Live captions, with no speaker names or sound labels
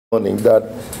morning that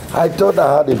I thought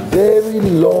I had a very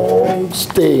long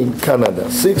stay in Canada,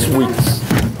 6 weeks.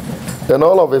 Then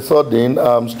all of a sudden,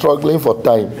 I'm struggling for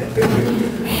time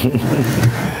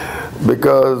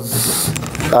because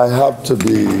I have to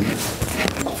be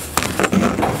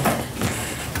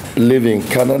leaving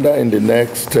Canada in the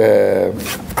next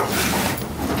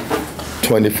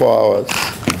 24 hours.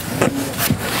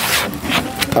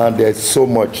 And there's so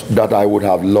much that I would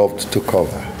have loved to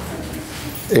cover.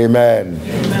 Amen.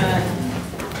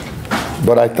 Amen.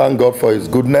 But I thank God for His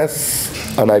goodness,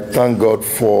 and I thank God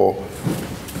for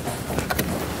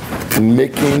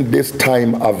making this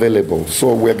time available.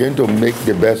 So we're going to make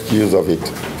the best use of it.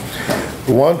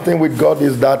 One thing with God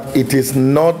is that it is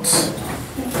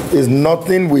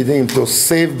nothing with Him to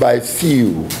save by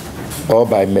few or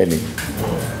by many.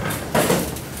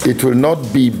 It will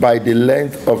not be by the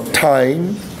length of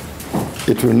time.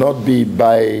 It will not be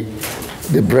by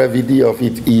the brevity of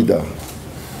it either.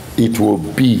 It will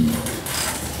be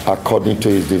according to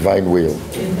His divine will.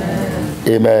 Amen.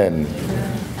 Amen.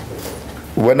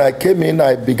 When I came in,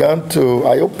 I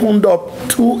opened up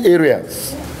 2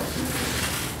 areas.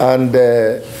 And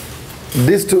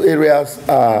these 2 areas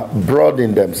are broad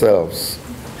in themselves.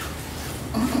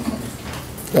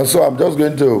 And so I'm just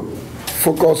going to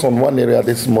focus on one area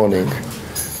this morning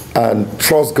and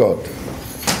trust God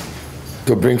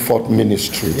to bring forth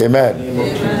ministry. Amen.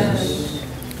 Amen.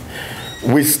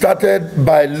 We started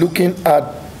by looking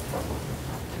at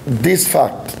this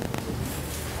fact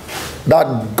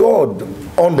that God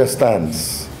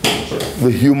understands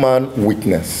the human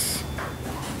weakness.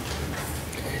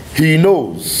 He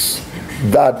knows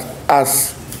that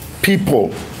as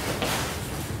people,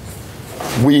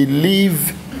 we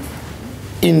live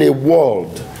in a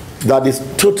world that is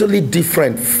totally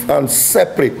different and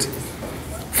separate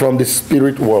from the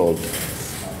spirit world.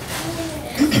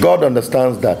 God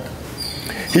understands that.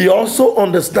 He also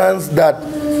understands that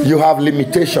you have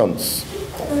limitations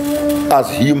as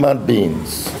human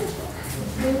beings.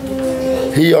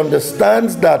 He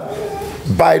understands that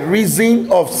by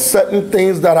reason of certain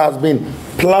things that has been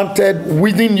planted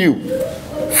within you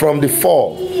from the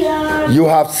fall, you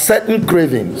have certain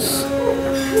cravings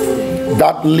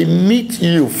that limit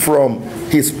you from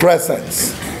His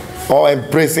presence or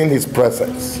embracing His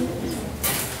presence.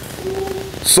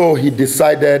 So He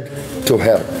decided to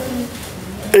help.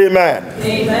 Amen.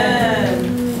 Amen.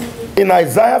 In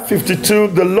Isaiah 52,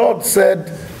 the Lord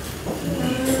said,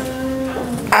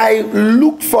 I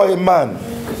looked for a man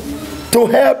to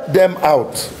help them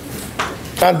out,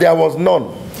 and there was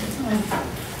none.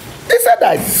 He said,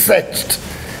 I searched.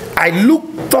 I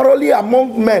looked thoroughly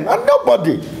among men, and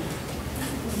nobody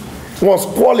was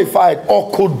qualified or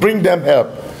could bring them help.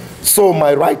 So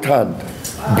my right hand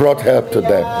brought help to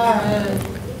them.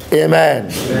 Amen.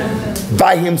 Amen.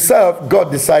 By Himself, God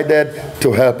decided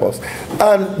to help us.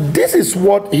 And this is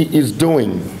what He is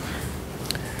doing.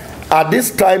 At this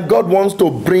time, God wants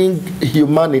to bring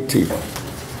humanity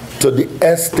to the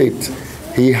estate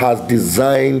He has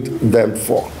designed them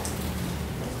for.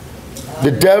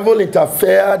 The devil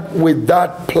interfered with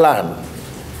that plan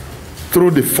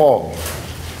through the fall.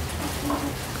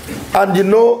 And you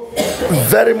know,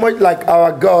 very much like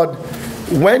our God,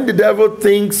 when the devil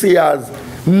thinks he has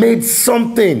made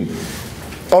something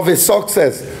of a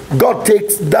success, God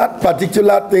takes that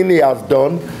particular thing he has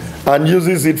done and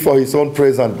uses it for His own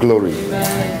praise and glory.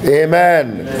 Amen.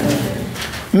 Amen. Amen.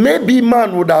 Maybe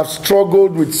man would have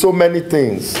struggled with so many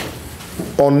things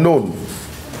unknown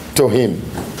to him.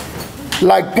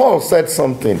 Like Paul said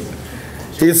something.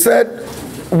 He said,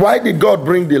 why did God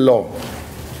bring the law?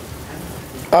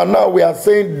 And now we are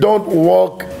saying, don't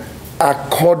walk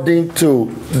according to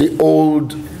the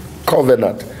old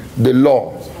covenant, the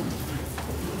law.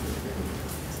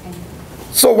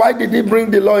 So why did He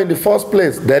bring the law in the first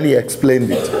place? Then He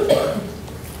explained it.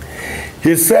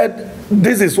 He said,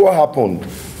 this is what happened.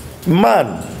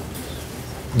 Man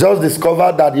just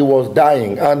discovered that he was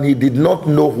dying, and he did not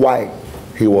know why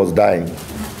he was dying.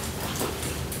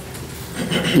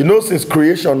 You know, since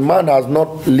creation, man has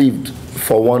not lived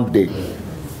for one day.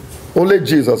 Only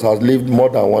Jesus has lived more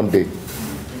than one day.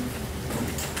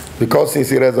 Because since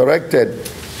He resurrected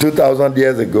 2,000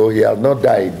 years ago, He has not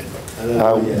died.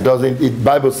 The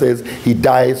Bible says He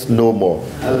dies no more.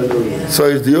 Hallelujah. So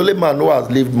He's the only man who has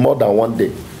lived more than one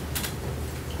day.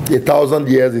 1,000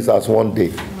 years is as one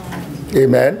day.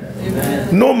 Amen?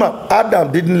 Amen. No man,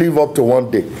 Adam didn't live up to one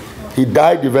day. He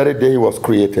died the very day he was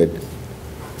created.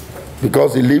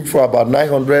 Because he lived for about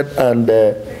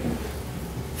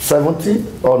 970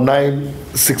 or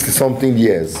 960 something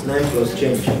years. 9 plus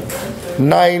change.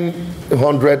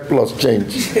 900 plus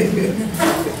change.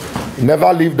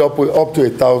 Never lived up to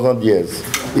 1,000 years.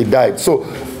 He died. So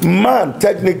man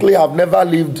technically have never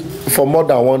lived for more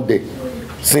than one day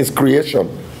since creation.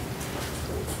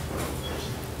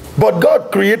 But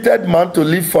God created man to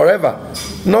live forever,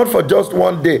 not for just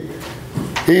one day.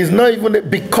 He is not even,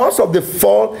 because of the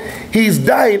fall, he is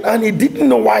dying, and he didn't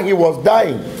know why he was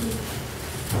dying.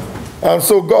 And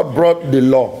so God brought the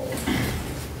law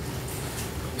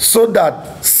so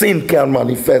that sin can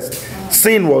manifest.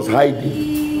 Sin was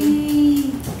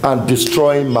hiding and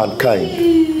destroying mankind.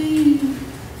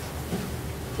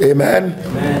 Amen?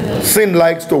 Amen. Sin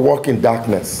likes to walk in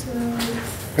darkness.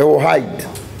 It will hide.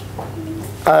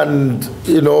 And,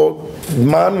 you know,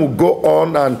 man will go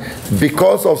on, and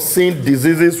because of sin,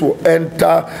 diseases will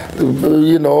enter,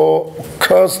 you know,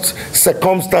 cursed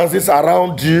circumstances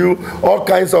around you, all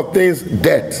kinds of things,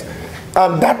 death.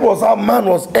 And that was how man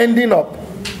was ending up.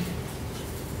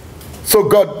 So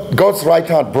God's right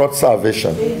hand brought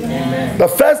salvation. Amen. The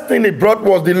first thing he brought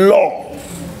was the law.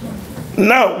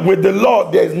 Now, with the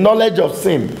law, there is knowledge of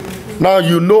sin. Now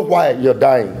you know why you're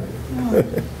dying.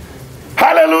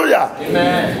 Hallelujah.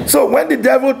 Amen. So when the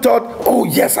devil thought, oh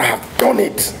yes, I have done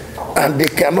it, and they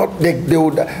cannot, they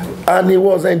would, and he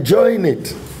was enjoying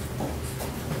it.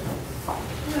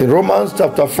 In Romans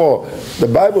chapter 4, the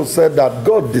Bible said that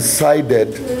God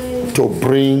decided to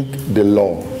bring the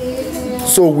law.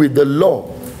 So with the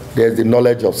law, there's the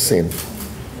knowledge of sin.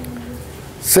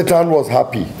 Satan was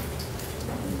happy.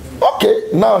 Okay,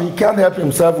 now he can't help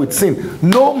himself with sin.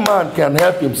 No man can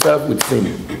help himself with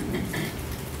sin.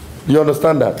 You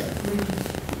understand that?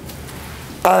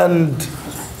 And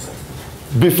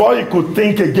before he could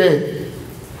think again,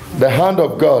 the hand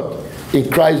of God in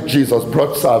Christ Jesus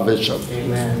brought salvation.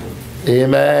 Amen.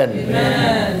 Amen.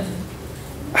 Amen.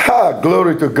 Ha,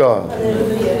 glory to God.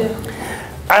 Hallelujah.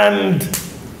 And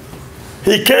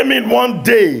he came in one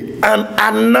day and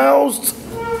announced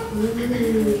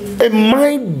a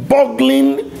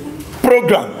mind-boggling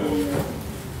program.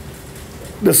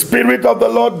 The Spirit of the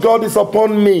Lord God is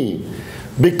upon me,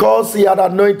 because he had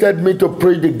anointed me to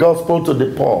preach the gospel to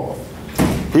the poor.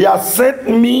 He has sent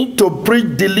me to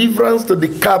preach deliverance to the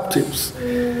captives,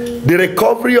 the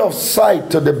recovery of sight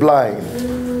to the blind,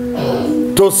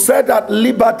 to set at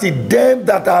liberty them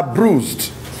that are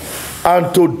bruised,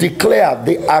 and to declare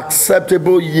the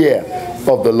acceptable year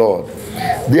of the Lord.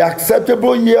 The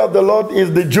acceptable year of the Lord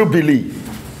is the Jubilee.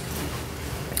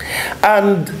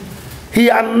 And he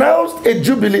announced a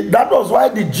Jubilee. That was why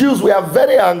the Jews were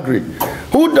very angry.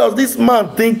 Who does this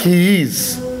man think he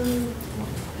is?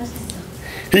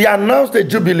 He announced a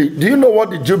Jubilee. Do you know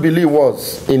what the Jubilee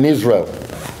was in Israel?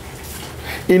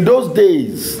 In those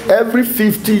days, every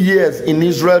 50 years in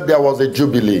Israel, there was a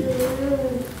Jubilee.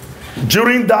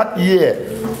 During that year,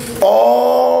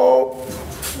 all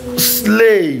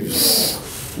slaves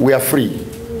were free.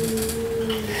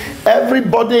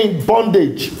 Everybody in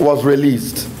bondage was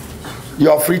released. You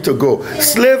are free to go.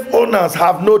 Slave owners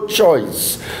have no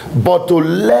choice but to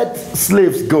let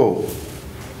slaves go.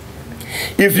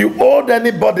 If you owed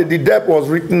anybody, the debt was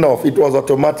written off. It was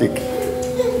automatic.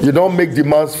 You don't make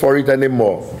demands for it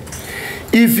anymore.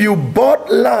 If you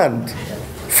bought land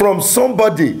from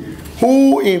somebody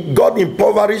who got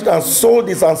impoverished and sold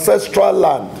his ancestral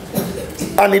land,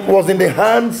 and it was in the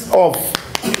hands of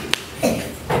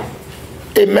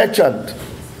a merchant,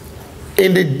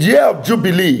 in the year of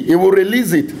Jubilee, he will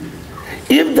release it.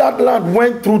 If that land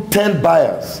went through 10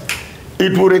 buyers,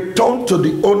 it will return to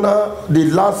the owner, the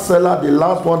last seller, the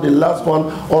last one,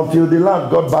 until the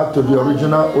land got back to the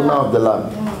original owner of the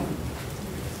land.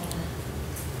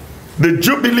 The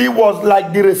Jubilee was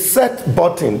like the reset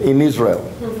button in Israel.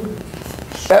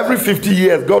 Every 50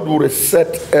 years, God will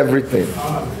reset everything.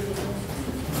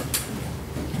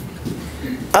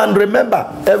 And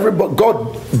remember,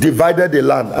 God divided the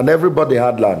land, and everybody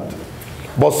had land.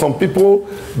 But some people,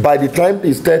 by the time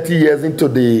it's 30 years into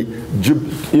the,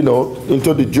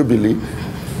 into the Jubilee,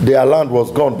 their land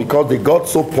was gone because they got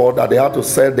so poor that they had to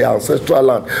sell their ancestral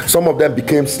land. Some of them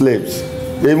became slaves.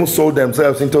 They even sold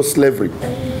themselves into slavery.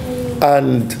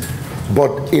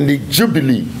 But in the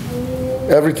Jubilee,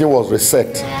 everything was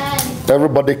reset.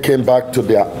 Everybody came back to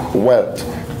their wealth,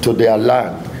 to their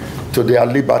land, to their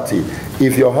liberty.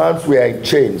 If your hands were in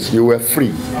chains, you were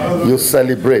free. You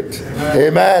celebrate.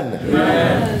 Amen.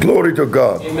 Amen. Glory to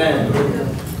God. Amen.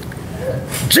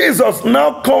 Jesus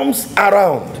now comes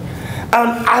around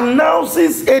and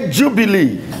announces a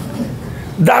Jubilee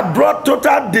that brought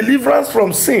total deliverance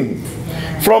from sin,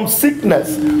 from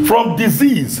sickness, from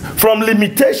disease, from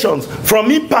limitations,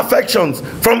 from imperfections,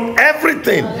 from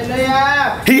everything.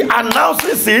 Hallelujah. He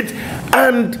announces it,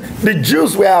 and the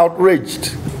Jews were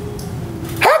outraged.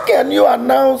 How can you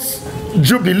announce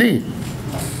Jubilee?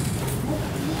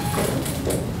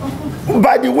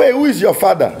 By the way, who is your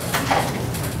father?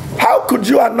 How could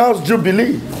you announce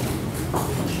Jubilee?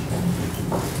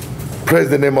 Praise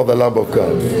the name of the Lamb of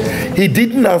God. He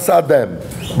didn't answer them,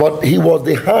 but he was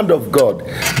the hand of God,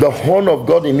 the horn of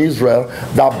God in Israel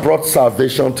that brought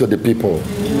salvation to the people.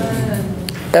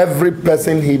 Every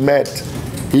person he met,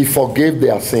 he forgave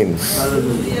their sins.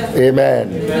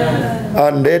 Amen.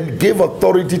 And then gave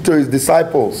authority to his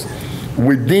disciples.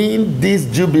 Within this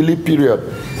Jubilee period,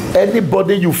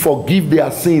 anybody you forgive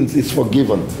their sins is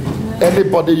forgiven.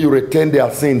 Anybody you retain their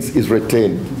sins is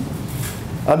retained.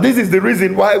 And this is the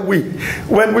reason why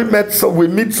when we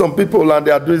meet some people and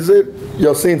they are doing, say,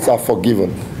 your sins are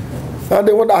forgiven. And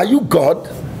they wonder, are you God?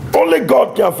 Only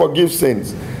God can forgive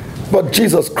sins. But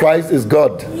Jesus Christ is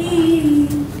God.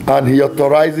 And he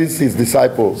authorizes his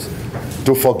disciples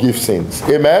to forgive sins.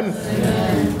 Amen?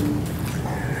 Amen.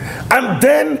 And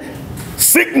then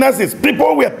sicknesses,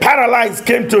 people were paralyzed,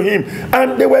 came to him.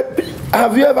 And they were,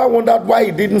 have you ever wondered why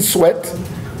he didn't sweat?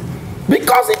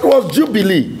 Because it was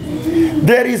Jubilee.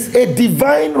 There is a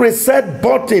divine reset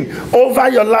button over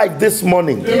your life this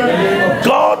morning.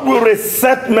 God will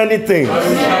reset many things.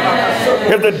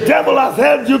 If the devil has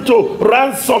held you to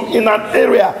ransom in an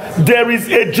area, there is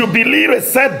a Jubilee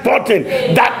reset button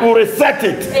that will reset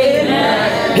it.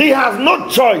 He has no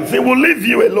choice. He will leave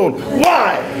you alone.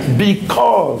 Why?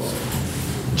 Because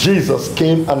Jesus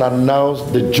came and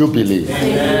announced the Jubilee.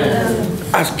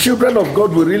 As children of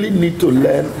God, we really need to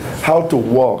learn how to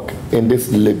walk in this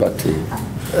liberty.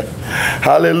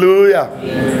 Hallelujah.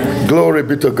 Amen. Glory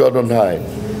be to God on high.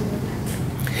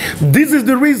 This is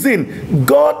the reason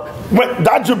God, when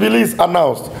that Jubilee is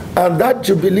announced, and that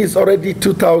Jubilee is already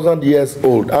 2,000 years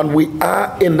old, and we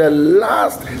are in the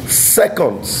last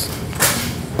seconds,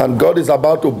 and God is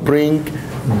about to bring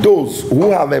those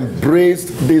who have embraced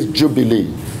this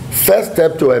Jubilee. First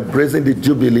step to embracing the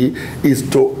Jubilee is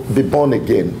to be born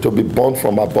again, to be born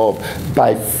from above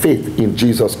by faith in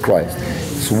Jesus Christ.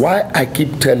 It's why I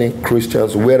keep telling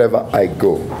Christians wherever I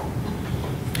go,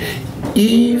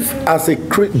 if as a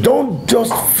Christian, don't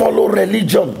just follow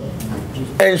religion,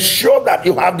 ensure that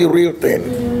you have the real thing.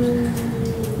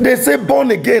 They say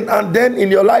born again, and then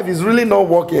in your life is really not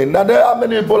working. Now, how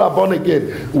many people are born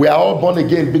again? We are all born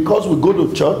again because we go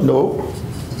to church? No.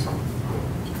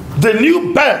 The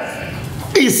new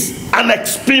birth is an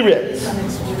experience.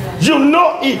 You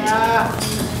know it.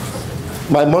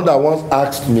 My mother once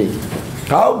asked me,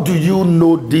 how do you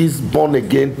know this born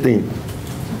again thing?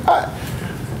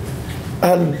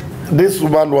 And this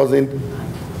woman wasn't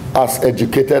as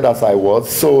educated as I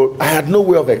was, so I had no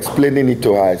way of explaining it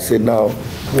to her. I said, now,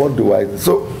 what do I do?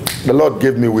 So the Lord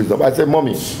gave me wisdom. I said,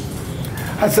 Mommy,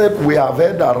 I said, we have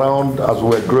heard around as we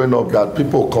were growing up that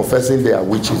people confessing they are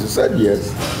witches. He said,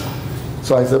 yes.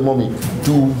 So I said, Mommy,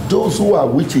 do those who are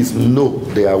witches know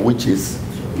they are witches?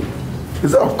 He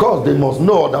said, of course, they must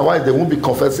know, otherwise they won't be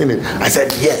confessing it. I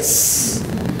said, yes.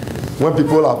 When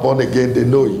people are born again, they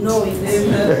know it.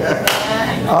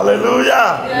 Hallelujah.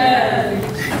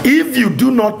 Yeah. If you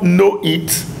do not know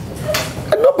it,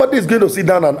 nobody is going to sit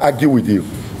down and argue with you.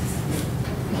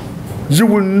 You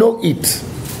will know it.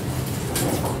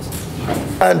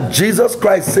 And Jesus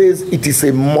Christ says it is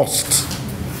a must.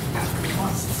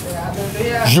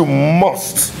 You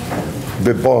must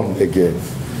be born again.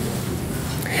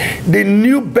 The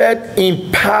new birth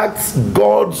impacts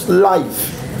God's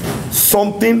life,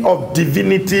 something of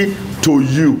divinity to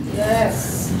you.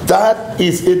 Yes. That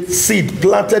is a seed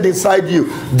planted inside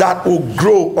you that will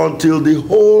grow until the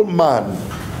whole man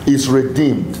is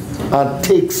redeemed and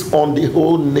takes on the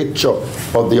whole nature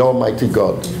of the Almighty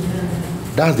God.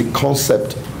 That's the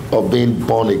concept of being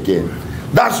born again.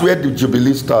 That's where the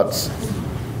Jubilee starts.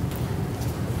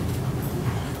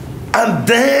 And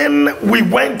then we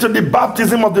went to the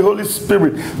baptism of the Holy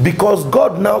Spirit, because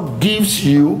God now gives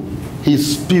you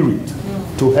his Spirit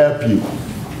to help you.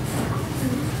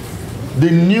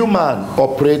 The new man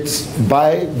operates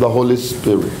by the Holy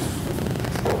Spirit.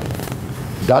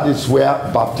 That is where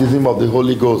baptism of the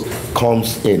Holy Ghost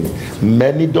comes in.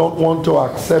 Many don't want to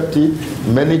accept it.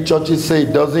 Many churches say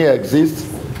it doesn't exist.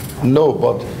 No,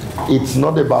 but it's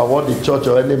not about what the church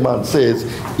or any man says.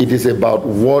 It is about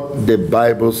what the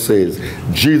Bible says.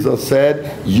 Jesus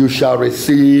said, you shall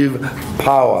receive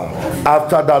power.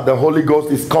 After that, the Holy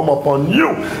Ghost is come upon you,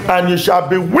 and you shall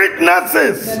be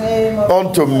witnesses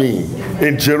unto me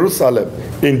in Jerusalem,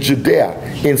 in Judea,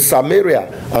 in Samaria,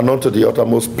 and unto the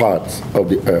uttermost parts of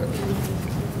the earth.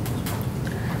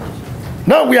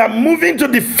 Now we are moving to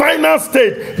the final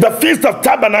stage, the Feast of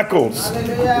Tabernacles.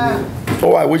 Hallelujah.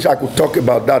 Oh, I wish I could talk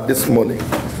about that this morning.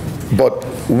 but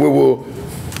we will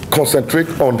concentrate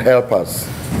on helpers.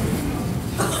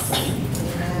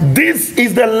 This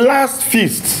is the last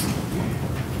feast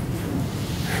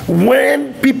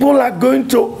when people are going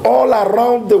to all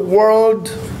around the world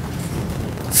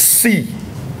see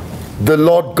the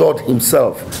Lord God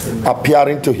himself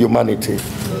appearing to humanity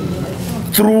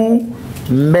through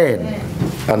men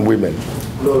and women.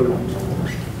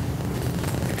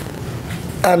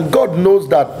 And God knows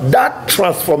that that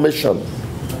transformation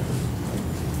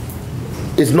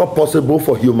is not possible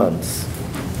for humans.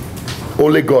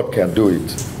 Only God can do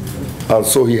it. And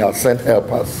so he has sent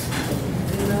helpers.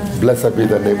 Blessed be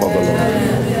the name of the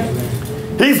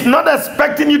Lord. He's not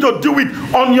expecting you to do it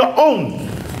on your own,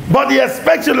 but he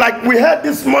expects you, like we heard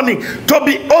this morning, to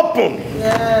be open.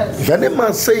 Yes. If any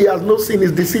man say he has no sin,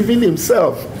 he's deceiving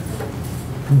himself.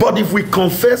 But if we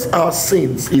confess our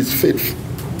sins, he's faithful.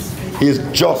 He's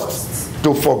just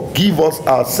to forgive us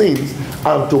our sins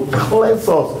and to cleanse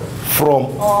us from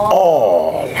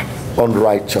all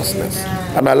unrighteousness.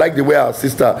 And I like the way our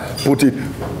sister put it,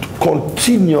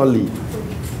 continually.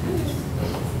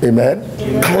 Amen?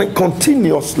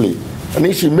 Continuously. And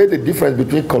then she made a difference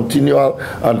between continual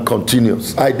and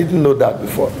continuous. I didn't know that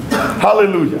before.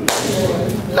 Hallelujah.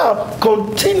 Now,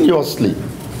 continuously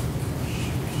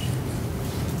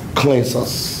cleanse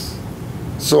us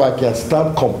so I can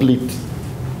stand complete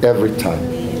every time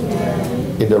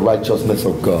in the righteousness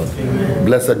of God.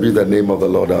 Blessed be the name of the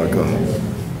Lord our God.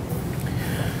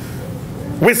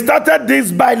 We started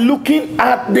this by looking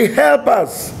at the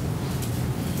helpers.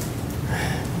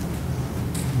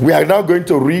 We are now going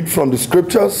to read from the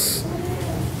scriptures.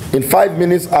 In 5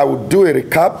 minutes, I will do a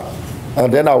recap,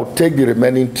 and then I will take the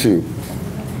remaining 2.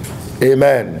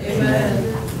 Amen.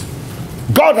 Amen.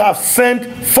 God has sent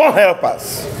 4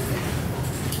 helpers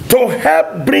to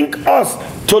help bring us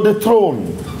to the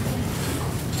throne.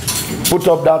 Put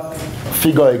up that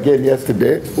figure again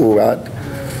yesterday. We had.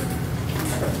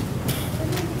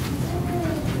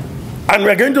 And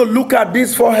we're going to look at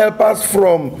these 4 helpers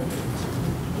from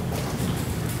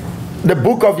the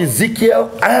book of Ezekiel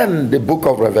and the book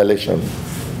of Revelation.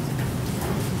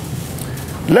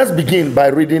 Let's begin by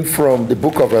reading from the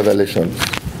book of Revelation.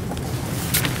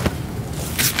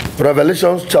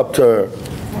 Revelation chapter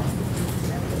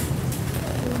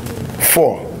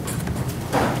 4.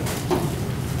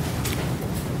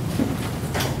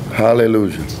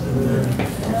 Hallelujah.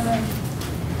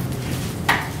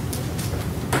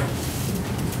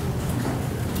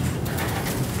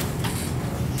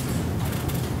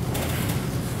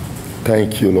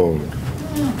 Thank you, Lord.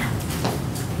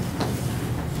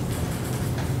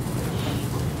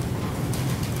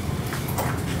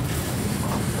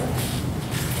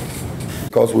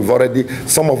 Because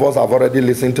some of us have already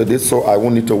listened to this, so I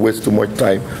won't need to waste too much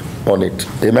time on it.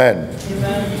 Amen.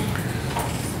 Amen.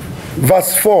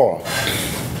 Verse 4.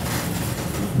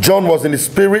 John was in the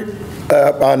spirit,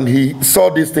 and he saw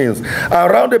these things.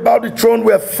 And round about the throne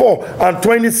were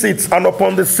 24 seats, and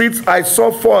upon the seats I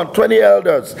saw 24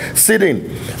 elders sitting,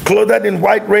 clothed in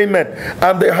white raiment,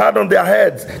 and they had on their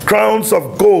heads crowns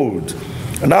of gold.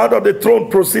 And out of the throne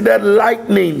proceeded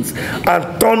lightnings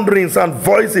and thunderings and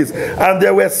voices, and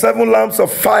there were 7 lamps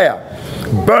of fire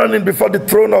burning before the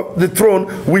throne,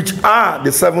 which are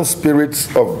the 7 spirits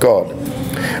of God.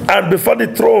 And before the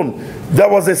throne there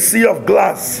was a sea of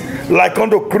glass like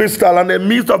unto crystal, and in the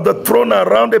midst of the throne and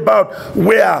round about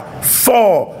were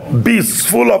 4 beasts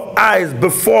full of eyes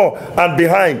before and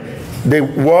behind. The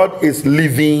word is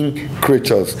living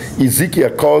creatures. Ezekiel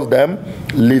calls them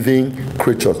living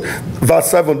creatures.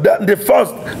 Verse 7. The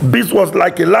first beast was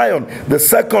like a lion, the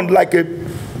second like a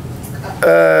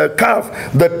calf,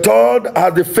 the third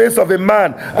had the face of a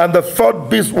man, and the fourth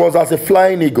beast was as a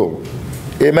flying eagle.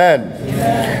 Amen.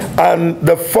 Amen. And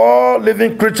the 4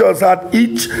 living creatures had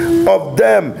each of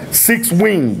them 6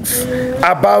 wings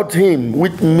about him,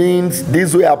 which means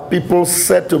these were people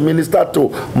set to minister to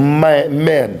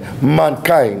mankind.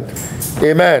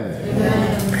 Amen.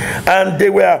 Amen. And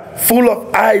they were full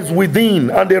of eyes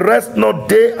within, and they rest not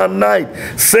day and night,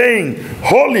 saying,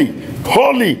 Holy,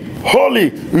 holy, holy,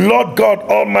 Lord God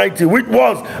Almighty, which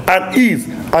was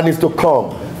and is to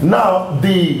come. Now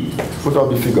put up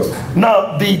the figure.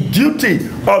 Now the duty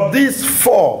of these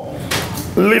 4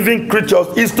 living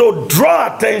creatures is to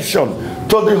draw attention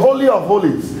to the Holy of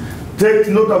Holies. Take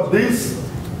note of this.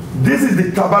 This is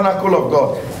the tabernacle of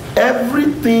God.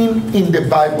 Everything in the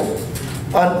Bible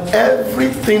and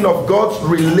everything of God's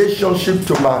relationship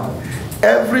to man,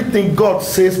 everything God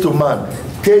says to man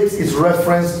takes its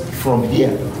reference from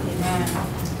here.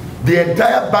 The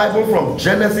entire Bible from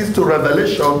Genesis to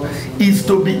Revelation is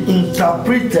to be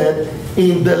interpreted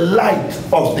in the light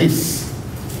of this.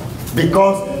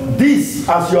 Because this,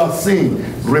 as you are seeing,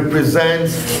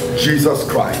 represents Jesus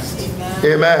Christ.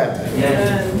 Amen.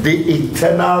 Amen. The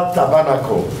eternal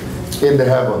tabernacle in the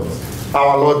heavens,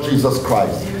 our Lord Jesus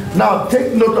Christ. Now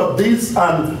take note of this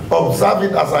and observe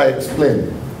it as I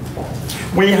explain.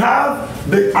 We have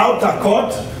the outer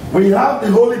court, we have the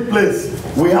holy place,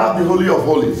 we have the Holy of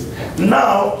Holies.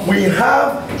 Now we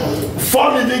have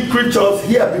 4 living creatures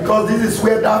here because this is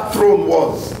where that throne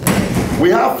was. We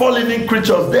have 4 living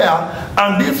creatures there,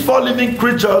 and these 4 living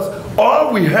creatures,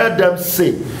 all we heard them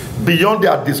say beyond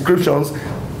their descriptions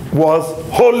was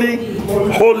holy,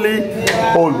 holy,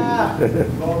 holy.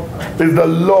 Is the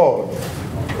Lord.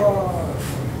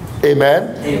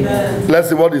 Amen. Amen. Let's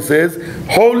see what it says.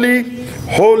 Holy,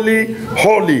 holy,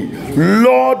 holy,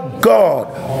 Lord God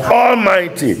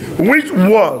Almighty, which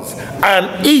was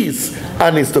and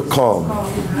is to come.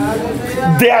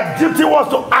 Their duty was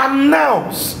to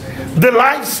announce the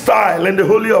lifestyle in the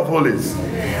Holy of Holies.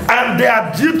 And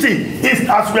their duty is,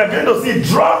 as we are going to see,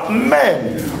 draw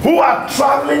men who are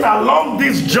traveling along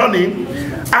this journey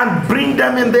and bring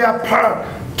them in their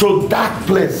path to that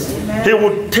place. Amen. He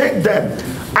would take them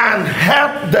and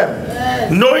help them,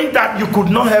 yes, knowing that you could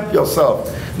not help yourself,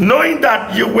 knowing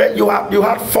that you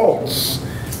had faults.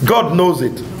 God knows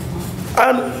it.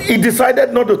 And he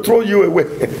decided not to throw you away.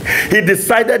 He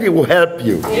decided he will help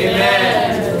you.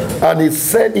 Amen. And he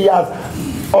said he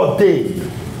has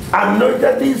ordained,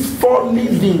 anointed these 4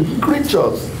 living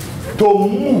creatures to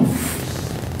move,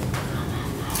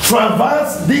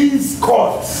 traverse these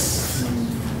courts,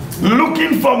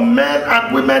 looking for men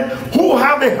and women who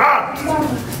have a heart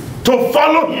to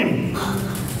follow him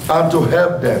and to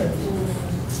help them.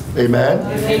 Amen.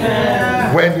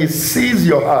 Amen. When he sees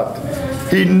your heart,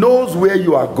 he knows where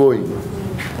you are going.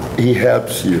 He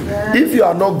helps you. If you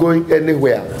are not going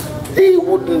anywhere, he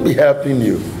wouldn't be helping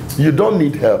you. You don't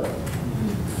need help.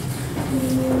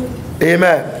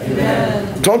 Amen.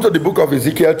 Amen. Turn to the book of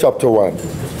Ezekiel chapter 1.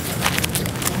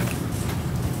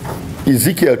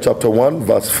 Ezekiel chapter 1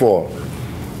 verse 4.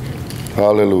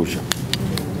 Hallelujah.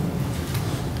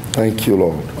 Thank you,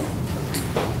 Lord.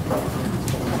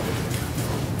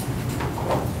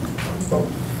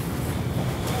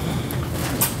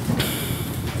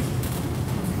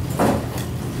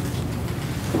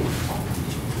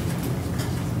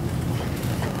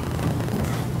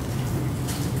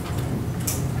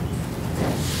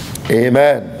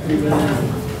 Amen.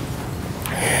 Amen.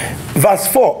 Verse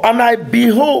 4. And I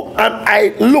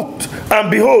looked,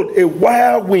 and behold, a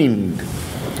wild wind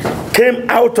came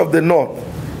out of the north,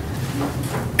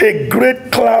 a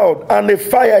great cloud, and a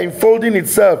fire enfolding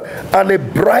itself, and a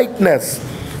brightness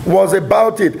was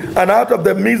about it, and out of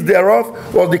the midst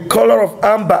thereof was the color of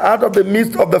amber. Out of the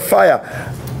midst of the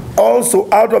fire, also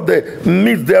out of the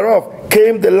midst thereof,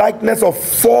 came the likeness of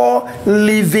 4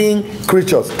 living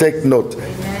creatures. Take note.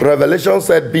 Revelation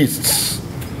said beasts,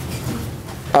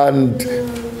 and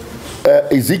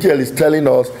Ezekiel is telling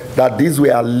us that these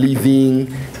were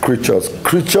living creatures,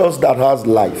 creatures that has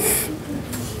life,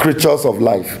 creatures of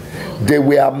life. They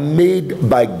were made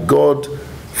by God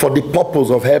for the purpose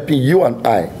of helping you and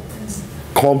I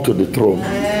come to the throne.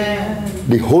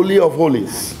 The Holy of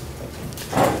Holies.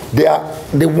 They are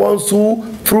the ones who,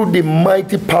 through the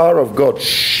mighty power of God,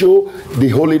 show the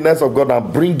holiness of God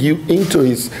and bring you into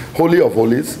his Holy of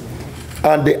Holies.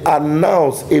 And they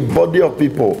announce a body of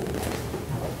people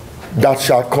that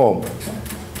shall come.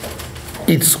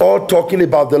 It's all talking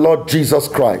about the Lord Jesus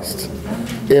Christ.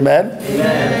 Amen?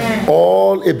 Amen.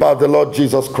 All about the Lord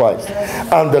Jesus Christ.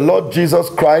 And the Lord Jesus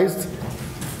Christ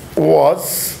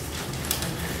was,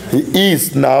 he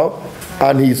is now,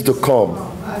 and he is to come.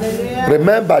 Hallelujah.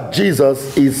 Remember,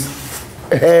 Jesus is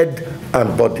head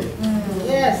and body.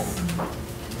 Yes.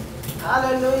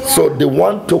 Hallelujah. So the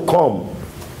one to come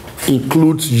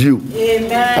includes you,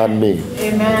 amen, and me,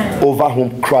 amen, over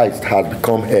whom Christ has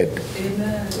become head.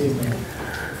 Amen.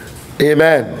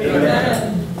 Amen.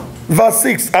 Amen. Verse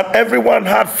 6, and everyone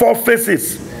had 4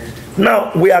 faces.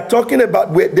 Now we are talking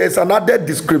about, there's another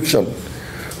description.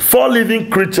 4 living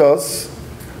creatures.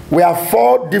 We have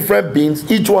 4 different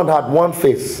beings. Each one had 1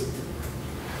 face.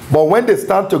 But when they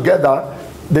stand together,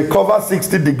 they cover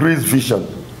 60 degrees vision.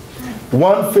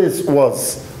 1 face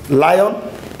was lion.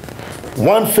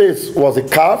 1 face was a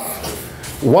calf.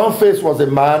 1 face was a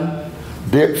man.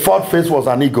 The 4th face was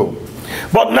an eagle.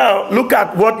 But now look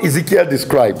at what Ezekiel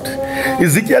described.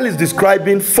 Ezekiel is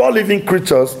describing 4 living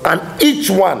creatures, and each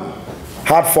one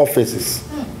had 4 faces.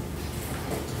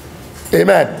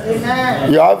 Amen.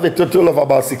 Amen. You have a total of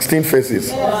about 16 faces,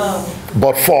 yes,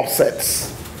 but 4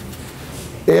 sets.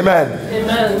 Amen.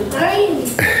 Amen.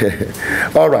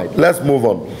 All right, let's move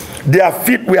on. Their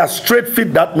feet were straight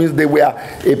feet. That means they were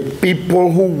a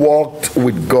people who walked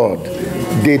with God.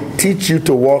 They teach you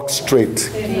to walk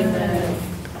straight. Amen.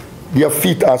 Their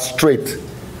feet are straight.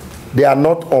 They are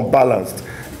not unbalanced.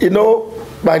 You know,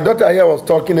 my daughter here was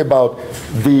talking about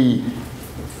the,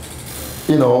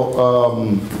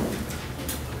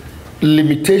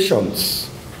 limitations,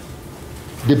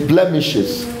 the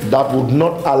blemishes that would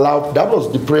not allow. That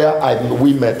was the prayer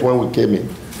we met when we came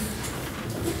in.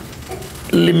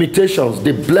 Limitations,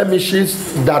 the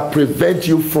blemishes that prevent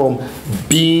you from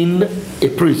being a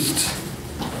priest.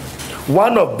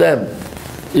 One of them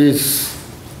is,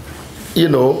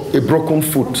 a broken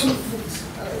foot.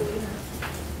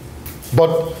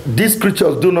 But these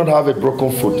creatures do not have a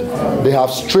broken foot. They have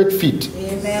straight feet.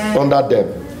 Amen. Under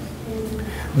them.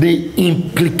 The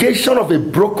implication of a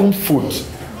broken foot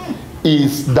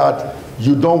is that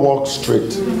you don't walk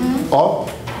straight. Up,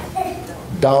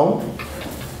 down,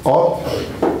 up,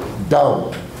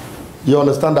 down. You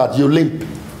understand that? You limp.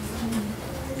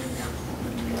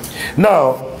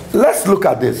 Now, let's look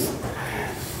at this.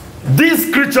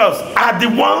 These creatures are the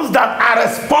ones that are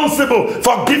responsible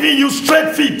for giving you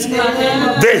straight feet.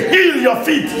 Amen. They heal your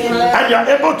feet. Amen. And you are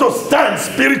able to stand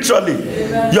spiritually.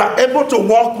 Amen. You are able to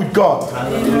walk with God.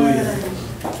 Hallelujah.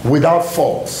 Without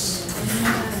faults.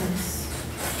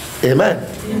 Amen.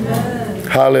 Amen.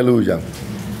 Hallelujah.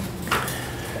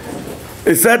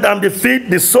 It said, and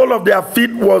the sole of their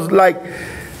feet was like,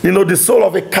 the sole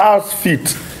of a calf's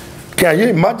feet. Can you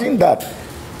imagine that?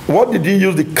 What did he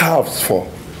use the calves for?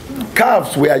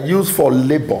 Calves were used for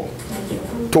labor,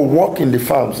 to work in the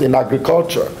farms, in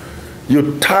agriculture.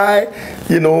 You tie,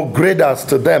 graders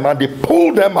to them and they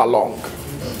pull them along.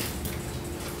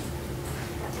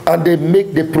 And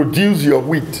they produce your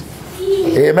wheat.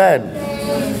 Amen.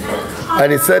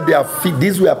 And he said their feet,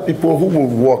 these were people who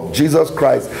would walk. Jesus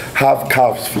Christ have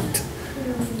calves' feet.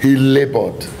 He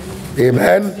labored.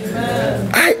 Amen.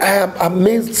 Amen. I am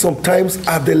amazed sometimes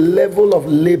at the level of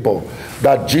labor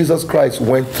that Jesus Christ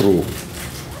went through.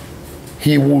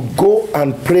 He would go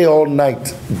and pray all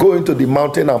night, go into the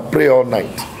mountain and pray all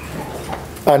night.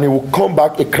 And he will come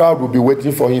back, a crowd will be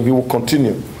waiting for him, he will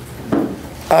continue.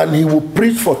 And he will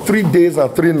preach for 3 days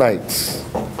and 3 nights,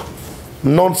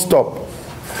 non-stop.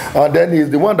 And then he's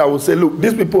the one that will say, look,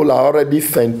 these people are already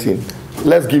fainting.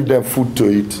 Let's give them food to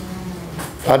eat.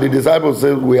 And the disciples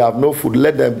said, we have no food,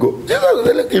 let them go. Jesus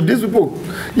said, look, if these people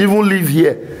even live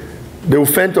here, they will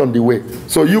faint on the way.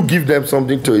 So you give them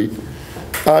something to eat.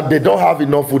 And they don't have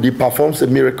enough food. He performs a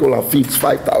miracle and feeds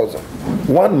 5,000.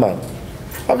 One man.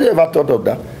 Have you ever thought of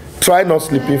that? Try not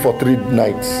sleeping for 3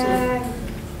 nights.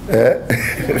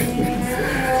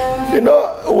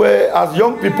 As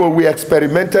young people, we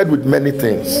experimented with many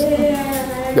things.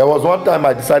 There was one time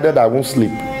I decided I won't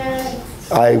sleep.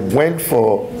 I went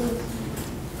for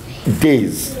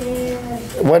days.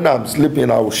 When I'm sleeping,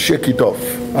 I will shake it off.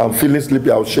 I'm feeling sleepy,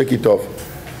 I will shake it off.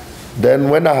 Then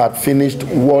when I had finished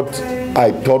what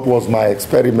I thought was my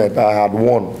experiment, I had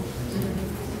won.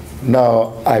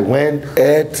 Now I went,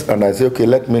 ate, and I said, okay,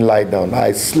 let me lie down.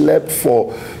 I slept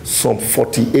for some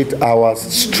 48 hours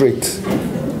straight.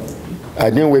 I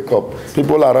didn't wake up.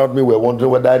 People around me were wondering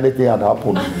whether anything had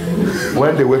happened.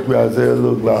 When they wake me, I say,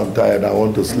 look, I'm tired, I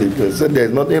want to sleep. They said,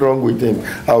 there's nothing wrong with him.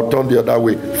 I'll turn the other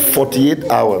way. 48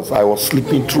 hours, I was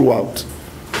sleeping throughout.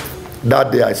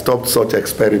 That day, I stopped such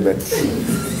experiments.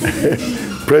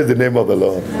 Praise the name of the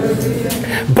Lord.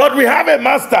 But we have a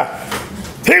master.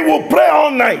 He will pray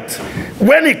all night.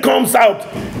 When he comes out,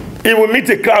 he will meet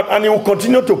a crowd and he will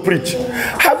continue to preach.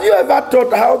 Have you ever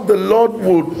thought how the Lord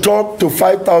would talk to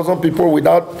 5,000 people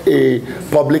without a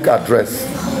public address?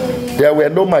 There were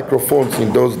no microphones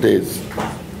in those days.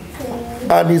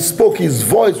 And he spoke, his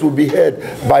voice would be heard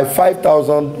by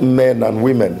 5,000 men and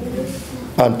women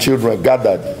and children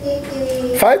gathered.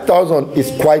 5,000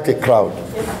 is quite a crowd.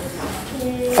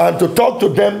 And to talk to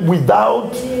them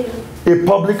without a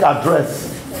public address.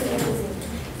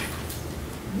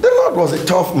 The Lord was a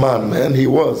tough man, he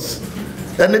was.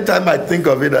 Anytime I think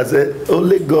of it, I say,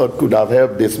 only God could have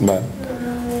helped this man.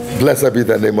 Blessed be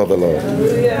the name of the Lord.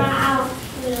 Hallelujah.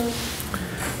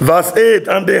 Verse 8,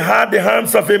 and they had the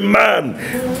hands of a man,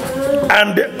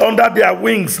 and under their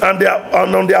wings, and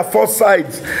on their 4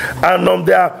 sides, and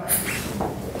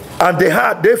they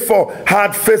had, therefore,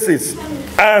 had faces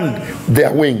and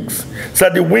their wings. So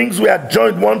the wings were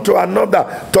joined one to another,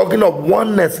 talking of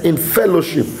oneness in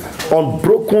fellowship,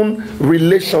 unbroken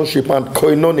relationship and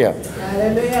koinonia.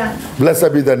 Hallelujah.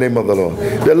 Blessed be the name of the Lord.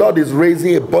 The Lord is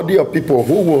raising a body of people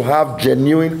who will have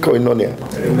genuine koinonia.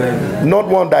 Amen. Not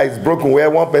one that is broken, where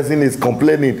one person is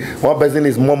complaining, one person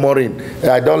is murmuring.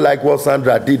 I don't like what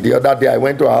Sandra did the other day. I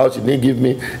went to her house, she didn't give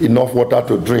me enough water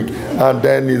to drink. And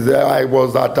then I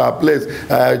was at her place.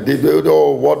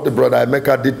 What the brother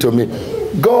Emeka did to me.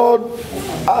 God,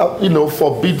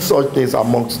 forbid such things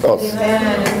amongst us.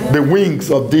 Amen. The wings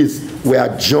of this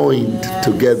were joined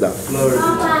together.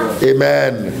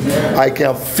 Amen. I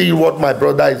can feel what my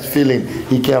brother is feeling.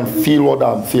 He can feel what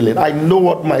I'm feeling. I know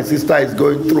what my sister is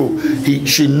going through.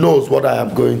 She knows what I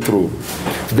am going through.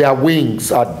 Their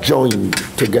wings are joined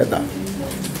together.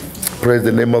 Praise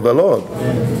the name of the Lord.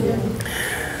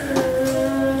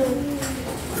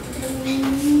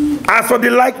 As for the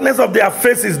likeness of their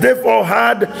faces, therefore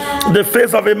had the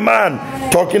face of a man.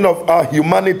 Talking of our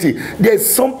humanity, there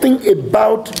is something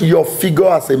about your figure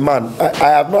as a man.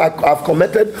 I've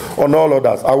commented on all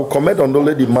others. I will comment on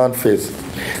only the man face.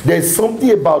 There is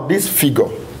something about this figure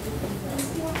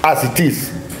as it is.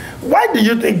 Why do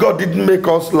you think God didn't make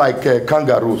us like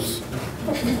kangaroos?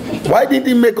 Why did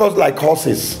he make us like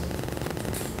horses?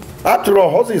 After all,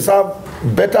 horses have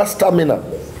better stamina.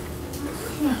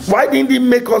 Why didn't he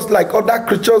make us like other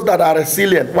creatures that are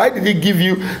resilient? Why did he give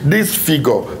you this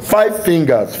figure? 5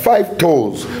 fingers, 5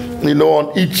 toes,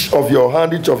 on each of your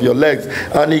hand, each of your legs.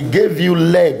 And he gave you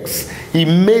legs. He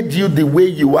made you the way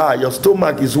you are. Your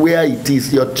stomach is where it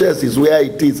is. Your chest is where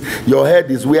it is. Your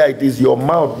head is where it is. Your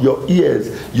mouth, your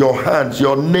ears, your hands,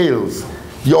 your nails,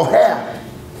 your hair.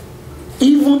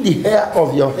 Even the hair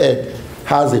of your head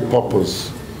has a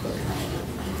purpose.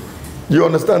 You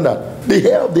understand that? The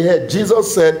hair of the head,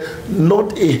 Jesus said,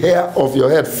 not a hair of your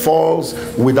head falls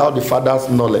without the Father's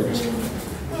knowledge.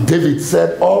 David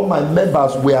said, all my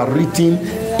members were written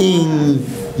in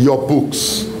your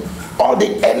books. All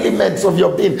the elements of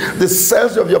your being, the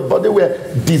cells of your body were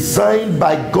designed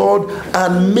by God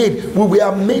and made. We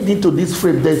were made into this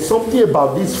frame. There's something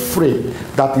about this frame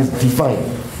that is divine,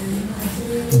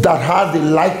 that has the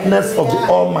likeness of the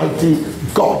Almighty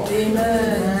God.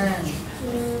 Amen.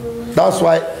 That's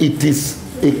why it is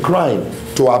a crime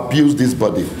to abuse this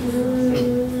body.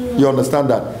 You understand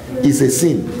that? It's a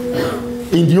sin.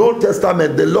 In the Old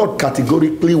Testament, the Lord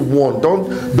categorically warned,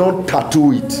 don't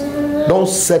tattoo it. Don't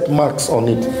set marks on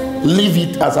it. Leave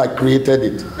it as I created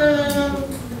it.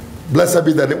 Blessed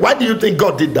be the name. Why do you think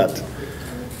God did that?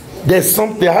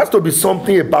 There has to be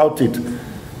something about it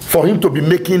for him to be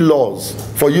making laws,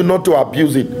 for you not to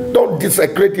abuse it. Don't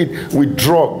desecrate it with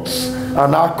drugs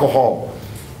and alcohol.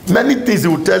 Many things he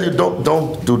will tell you,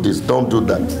 don't do this, don't do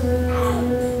that.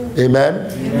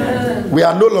 Amen? Amen. We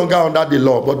are no longer under the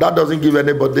law, but that doesn't give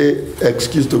anybody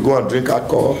excuse to go and drink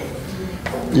alcohol.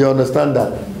 You understand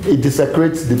that? It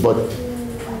desecrates the body.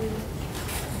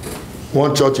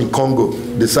 One church in Congo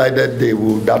decided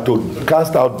that to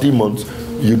cast out demons,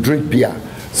 you drink beer.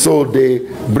 So they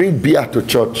bring beer to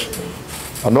church,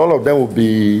 and all of them will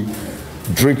be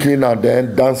drinking and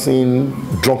then dancing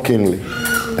drunkenly.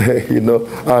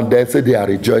 And then say they are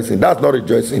rejoicing. That's not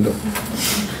rejoicing, no.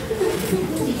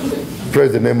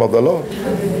 Praise the name of the Lord.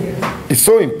 It's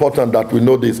so important that we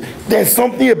know this. There's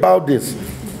something about this.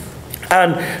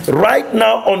 And right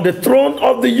now on the throne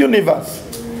of the universe,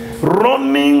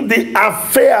 running the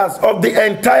affairs of the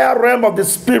entire realm of the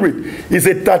spirit, is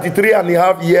a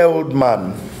 33-and-a-half-year-old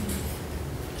man,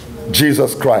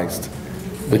 Jesus Christ.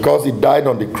 Because he died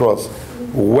on the cross.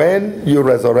 When you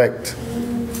resurrect,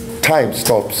 time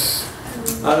stops.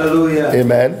 Hallelujah.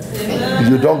 Amen.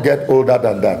 Amen. You don't get older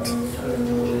than that.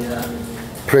 Hallelujah.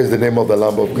 Praise the name of the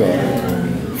Lamb of God.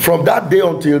 Amen. From that day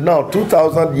until now,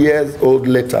 2,000 years old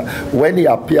later, when he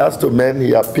appears to men,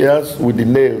 he appears with the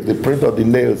nails, the print of the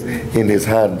nails in his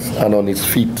hands and on his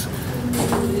feet.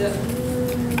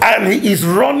 And he is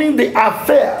running the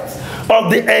affairs of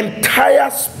the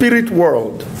entire spirit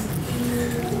world.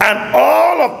 And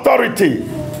all authority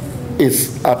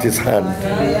is at his hand.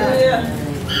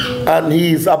 And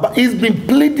he's been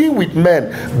pleading with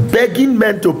men, begging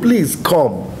men to please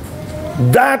come.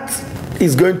 That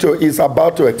is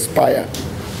about to expire.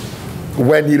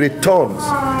 When he returns,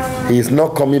 he is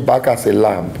not coming back as a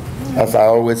lamb, as I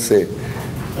always say.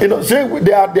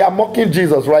 They are mocking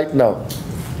Jesus right now.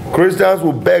 Christians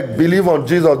will beg, believe on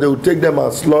Jesus, they will take them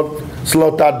and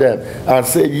slaughter them and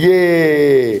say,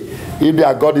 yay, if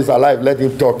their God is alive, let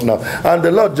him talk now. And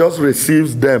the Lord just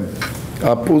receives them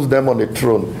and puts them on the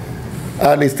throne.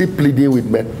 And he's still pleading with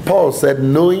men. Paul said,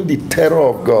 knowing the terror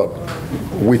of God,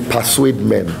 we persuade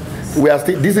men.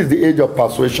 This is the age of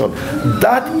persuasion.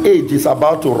 That age is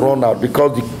about to run out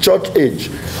because the church age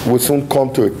will soon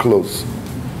come to a close.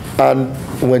 And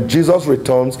when Jesus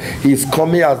returns, he's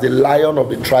coming as the Lion of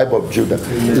the tribe of Judah.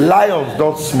 Lions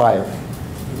don't smile.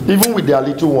 Even with their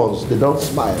little ones, they don't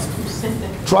smile.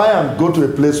 Try and go to a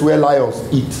place where lions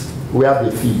eat, where they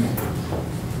feed.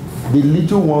 The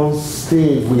little ones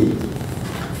stay away.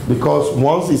 Because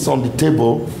once it's on the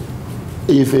table,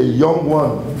 if a young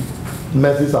one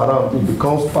messes around, it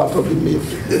becomes part of the meal.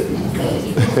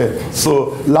 So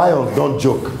lions don't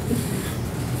joke.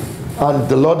 And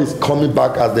the Lord is coming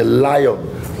back as the Lion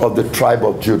of the tribe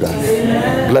of Judah.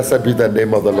 Amen. Blessed be the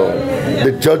name of the Lord.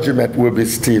 The judgment will be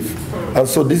stiff. And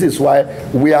so this is why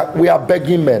we are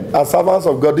begging men. As servants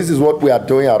of God, this is what we are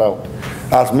doing around.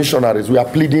 As missionaries, we are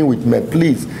pleading with men.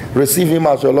 Please, receive him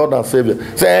as your Lord and Savior.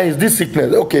 Say, hey, is this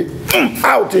sickness? Okay,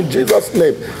 out in Jesus'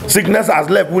 name. Sickness has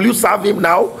left. Will you serve him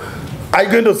now? Are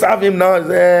you going to serve him now?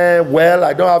 Well,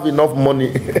 I don't have enough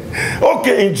money.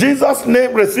 Okay, in Jesus'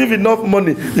 name, receive enough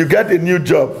money. You get a new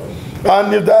job.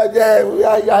 And if that,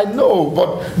 I know,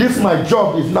 but this my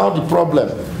job is now the problem.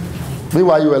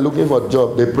 Meanwhile, you were looking for a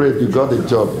job. They prayed, you got a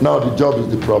job. Now the job is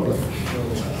the problem.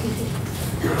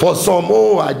 For some,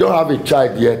 oh, I don't have a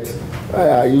child yet.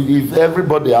 If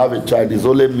everybody have a child, it's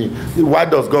only me. Why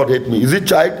does God hate me? Is it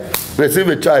child? Receive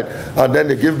a child, and then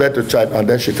they give birth to a child, and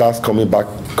then she starts coming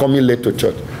late to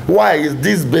church. Why is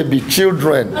this baby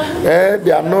children?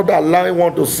 They are not allowing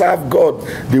one to serve God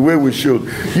the way we should.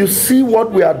 You see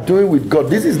what we are doing with God.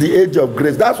 This is the age of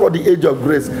grace. That's what the age of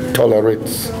grace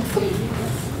tolerates.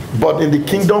 But in the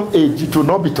kingdom age, it will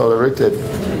not be tolerated.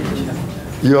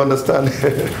 You understand?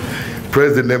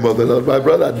 Praise the name of the Lord. My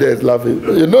brother there is laughing.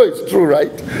 You know it's true,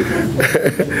 right?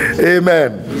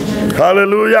 Amen.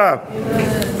 Hallelujah.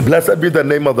 Blessed be the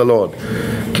name of the Lord.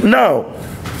 Now,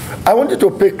 I want you to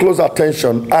pay close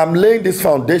attention. I'm laying these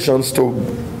foundations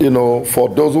to, for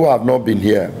those who have not been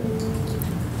here.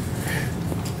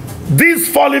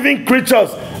 These 4 living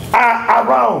creatures are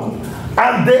around,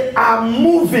 and they are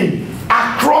moving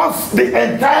across the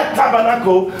entire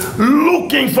tabernacle,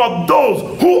 looking for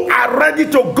those who are ready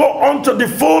to go on to the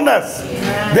fullness.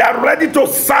 They are ready to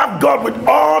serve God with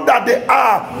all that they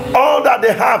are, all that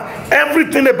they have,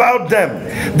 everything about them.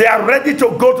 They are ready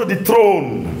to go to the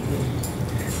throne.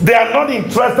 They are not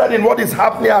interested in what is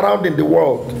happening around in the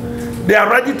world. They are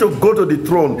ready to go to the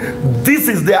throne. This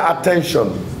is their attention.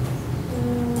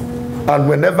 And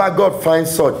whenever God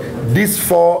finds such, these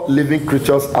 4 living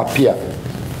creatures appear.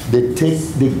 They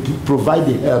provide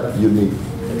the help you need.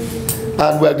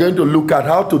 And we're going to look at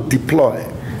how to deploy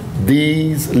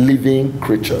these living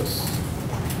creatures.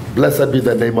 Blessed be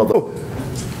the name of the Lord.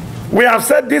 We have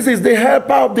said this is the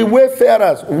helper of the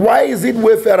wayfarers. Why is it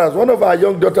wayfarers? One of our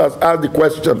young daughters asked the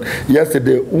question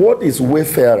yesterday, what is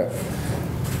wayfarer?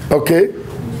 Okay,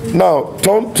 now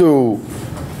turn to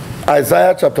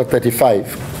Isaiah chapter 35,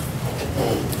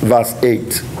 verse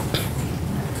 8.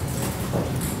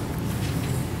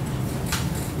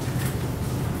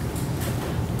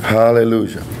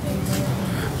 Hallelujah.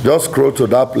 Just scroll to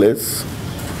that place.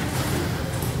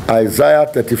 Isaiah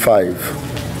 35.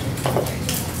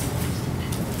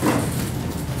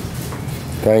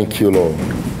 Thank you, Lord.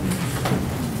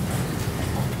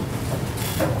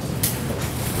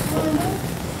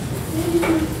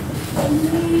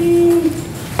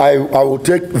 I will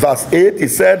take verse 8. It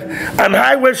said, "An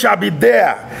highway shall be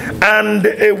there, and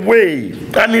a way,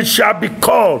 and it shall be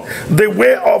called the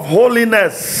way of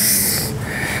holiness.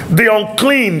 The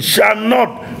unclean shall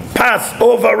not pass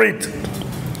over it,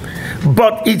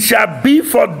 but it shall be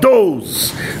for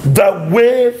those, the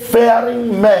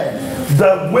wayfaring men."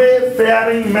 The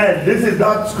wayfaring men. This is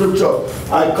that scripture.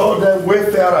 I call them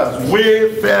wayfarers.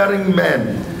 Wayfaring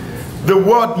men. The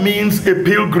word means a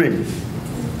pilgrim.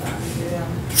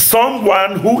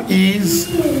 Someone who is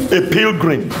a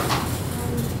pilgrim.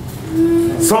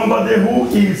 Somebody who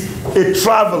is a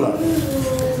traveler.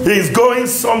 He is going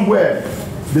somewhere.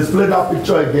 Display that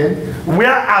picture again.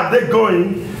 Where are they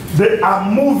going? They are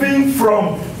moving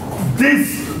from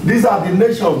this. These are the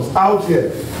nations out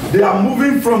here. They are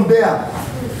moving from there,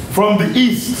 from the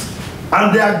east,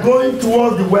 and they are going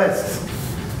towards the west.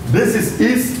 This is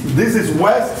east, this is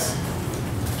west,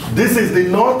 this is the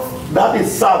north, that is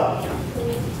south.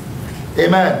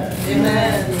 Amen.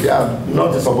 Amen. Yeah,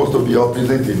 not supposed to be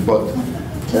opposite, but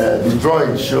the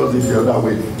drawing shows it the other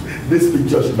way. This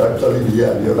picture should actually be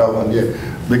here, the other one here,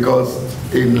 because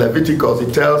in Leviticus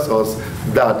it tells us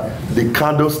that the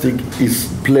candlestick is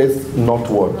placed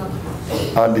northward,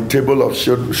 and the table of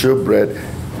showbread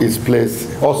is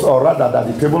placed, or rather that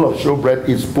the table of showbread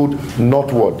is put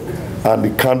northward, and the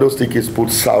candlestick is put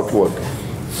southward.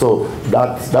 So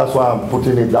that's why I'm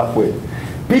putting it that way.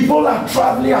 People are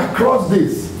traveling across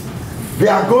this. They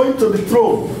are going to the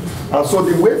throne. And so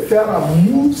the wayfarer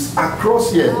moves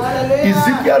across here. Hallelujah.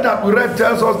 Ezekiel that we read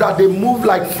tells us that they move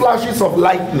like flashes of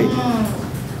lightning.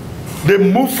 They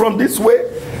move from this way,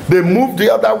 they move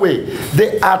the other way.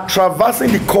 They are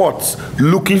traversing the courts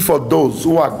looking for those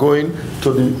who are going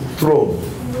to the throne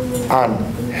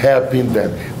and helping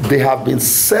them. They have been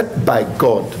set by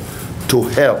God to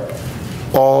help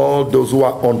all those who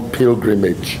are on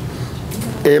pilgrimage.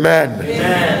 Amen.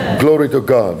 Amen. Glory to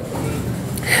God.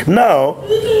 Now,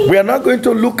 we are not going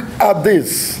to look at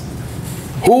this.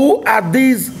 Who are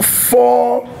these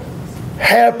four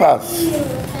helpers?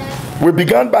 We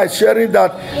began by sharing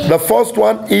that the first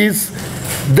one is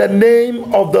the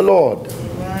name of the Lord,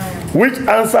 which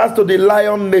answers to the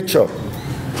lion nature.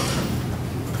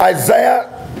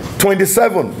 Isaiah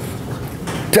 27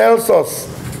 tells us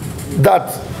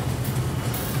that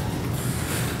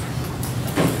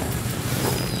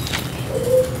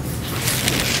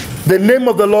the name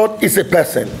of the Lord is a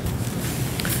person.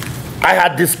 I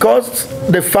had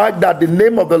discussed the fact that the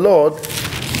name of the Lord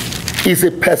is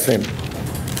a person,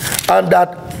 and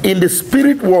that in the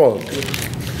spirit world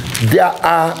there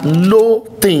are no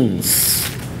things.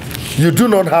 You do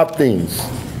not have things.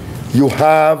 You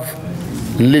have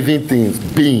living things,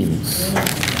 beings.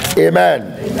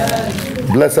 Amen. Amen.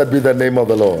 Blessed be the name of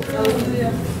the Lord.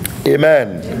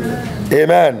 Amen.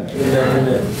 Amen.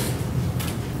 Amen.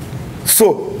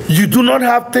 So you do not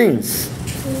have things.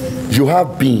 You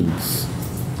have beings.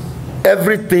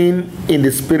 Everything in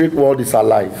the spirit world is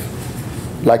alive.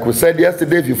 Like we said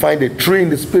yesterday, if you find a tree in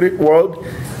the spirit world,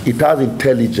 it has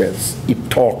intelligence. It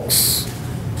talks.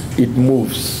 It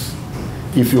moves.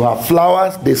 If you have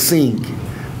flowers, they sing.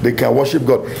 They can worship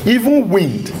God. Even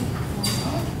wind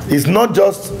is not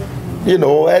just,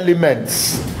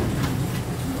 elements.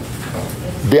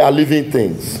 They are living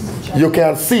things. You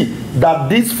can see that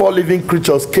these four living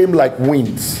creatures came like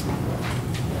winds.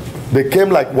 They came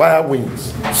like wire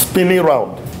winds, spinning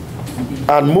around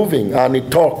and moving, and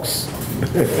it talks.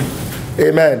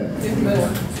 Amen.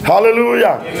 Amen.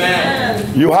 Hallelujah.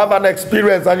 Amen. You have an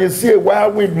experience and you see a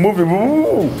wild wind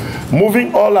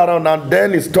moving all around, and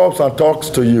then it stops and talks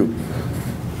to you.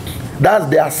 That's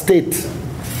their state.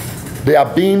 They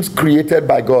are beings created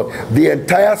by God. The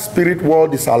entire spirit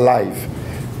world is alive.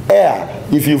 Air,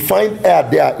 if you find air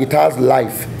there, it has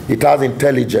life, it has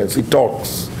intelligence, it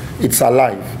talks, it's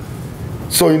alive.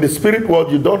 So in the spirit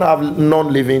world, you don't have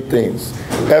non-living things.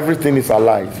 Everything is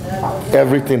alive.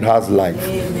 Everything has life.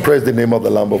 Amen. Praise the name of the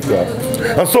Lamb of God.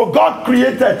 And so God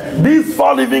created these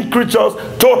four living creatures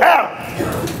to help.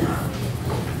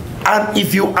 And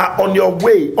if you are on your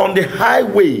way, on the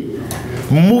highway,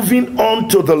 moving on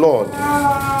to the Lord,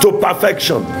 to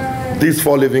perfection, these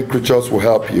four living creatures will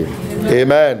help you.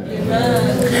 Amen.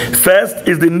 Amen. First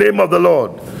is the name of the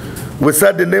Lord. We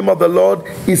said the name of the Lord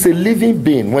is a living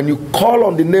being. When you call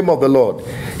on the name of the Lord,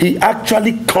 he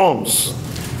actually comes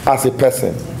as a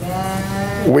person,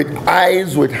 with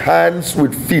eyes, with hands,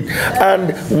 with feet.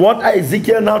 And what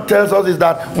Ezekiel now tells us is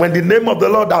that when the name of the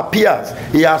Lord appears,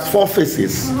 he has four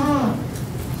faces.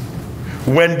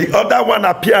 When the other one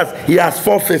appears, he has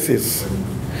four faces,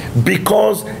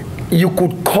 because you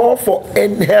could call for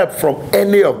any help from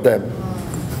any of them.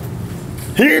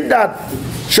 He that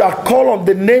shall call on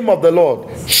the name of the Lord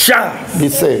shall be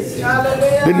saved.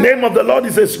 The name of the Lord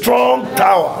is a strong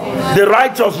tower. The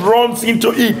righteous runs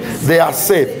into it, they are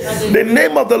saved. The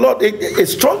name of the Lord, a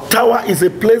strong tower is a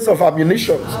place of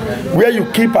ammunition, where you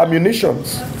keep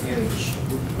ammunitions.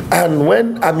 And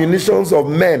when ammunitions of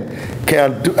men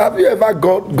can do, have you ever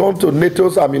gone to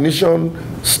NATO's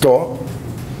ammunition store?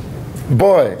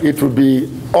 Boy, it would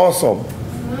be awesome.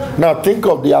 Now think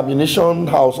of the ammunition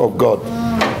house of God,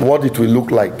 what it will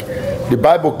look like. The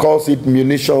Bible calls it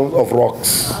munitions of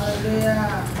rocks.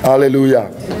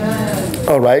 Hallelujah. Hallelujah.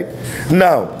 All right.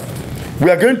 Now, we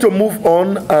are going to move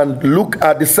on and look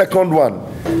at the second one.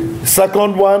 The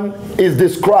second one is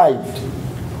described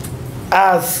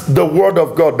as the Word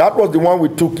of God. That was the one we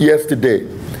took yesterday.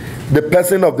 The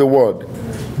person of the Word.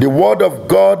 The Word of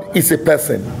God is a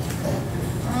person.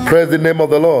 Praise the name of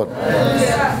the Lord.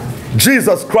 Hallelujah.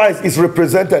 Jesus Christ is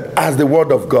represented as the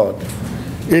Word of God.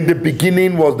 In the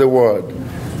beginning was the Word.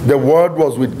 The Word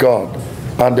was with God,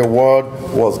 and the Word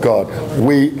was God.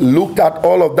 We looked at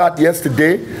all of that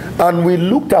yesterday, and we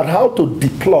looked at how to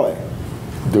deploy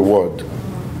the Word.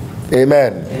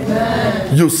 Amen.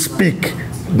 Amen. You speak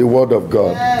the Word of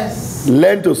God. Yes.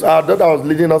 Learn to. Our daughter was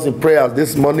leading us in prayers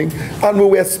this morning, and we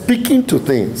were speaking to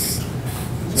things.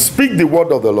 Speak the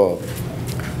Word of the Lord.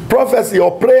 Prophecy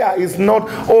or prayer is not,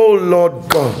 oh Lord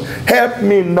God, help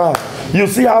me now. You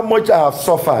see how much I have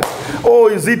suffered. Oh,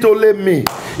 is it only me?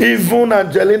 Even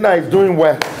Angelina is doing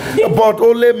well. but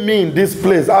only me in this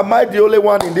place. Am I the only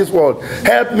one in this world?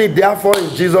 Help me therefore in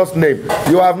Jesus' name.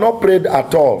 You have not prayed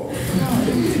at all.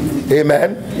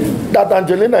 Amen. That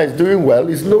Angelina is doing well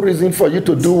is no reason for you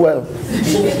to do well.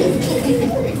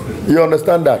 You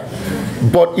understand that?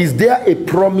 But is there a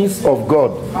promise of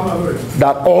God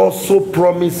that also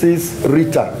promises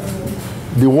Rita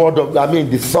the word of,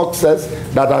 the success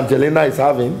that Angelina is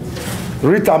having?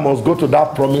 Rita must go to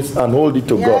that promise and hold it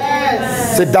to God.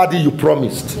 Say, Daddy, you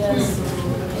promised. Yes.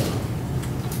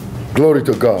 Glory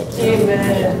to God.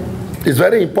 Amen. It's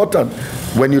very important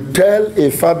when you tell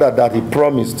a father that he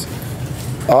promised,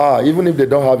 even if they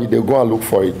don't have it, they'll go and look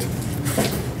for it.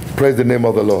 Praise the name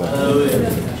of the Lord.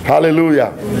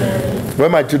 Hallelujah. Hallelujah.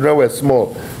 When my children were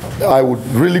small, I would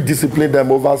really discipline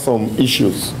them over some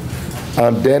issues.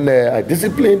 And then I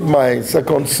disciplined my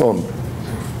second son.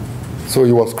 So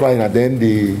he was crying, and then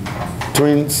the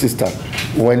twin sister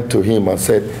went to him and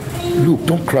said, look,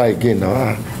 don't cry again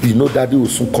now. You know Daddy will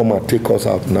soon come and take us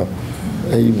out now.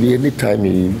 Anytime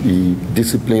he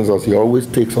disciplines us, he always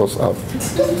takes us out.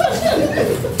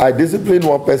 I disciplined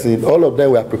one person. All of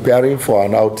them were preparing for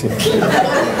an outing.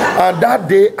 And that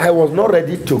day, I was not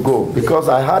ready to go because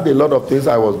I had a lot of things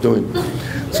I was doing.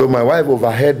 So my wife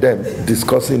overheard them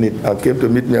discussing it and came to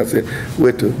meet me and said,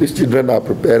 wait, these children are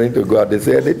preparing to go out. They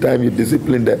say anytime you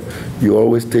discipline them, you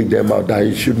always take them out, that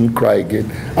you shouldn't cry again.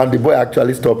 And the boy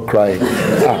actually stopped crying.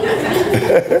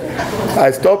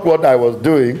 I stopped what I was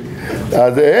doing.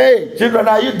 I said, hey, children,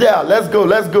 are you there? Let's go,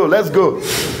 let's go, let's go.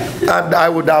 And I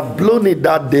would have blown it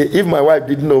that day if my wife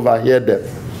didn't overhear them.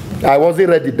 I wasn't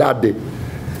ready that day.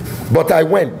 But I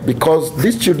went because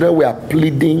these children were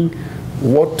pleading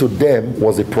what to them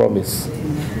was a promise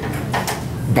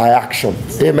by action.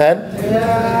 Amen.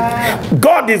 Yeah.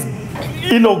 God is,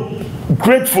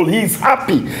 grateful. He's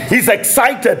happy. He's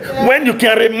excited when you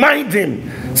can remind him.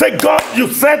 Say, God, you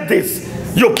said this.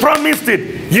 You promised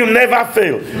it. You never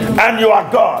fail. And you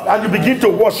are God. And you begin to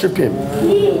worship him.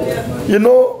 You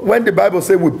know, when the Bible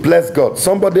says we bless God,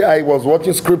 I was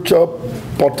watching Scripture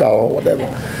Portal or whatever.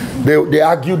 They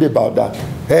argued about that.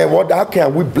 Hey, how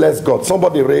can we bless God?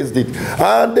 Somebody raised it.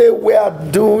 And they were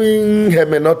doing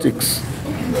hermeneutics.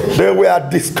 They were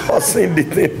discussing the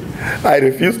thing. I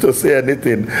refused to say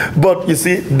anything. But you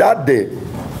see, that day,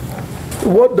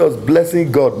 what does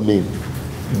blessing God mean?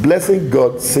 Blessing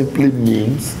God simply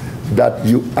means that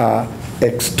you are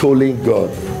extolling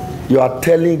God. You are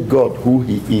telling God who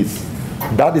he is.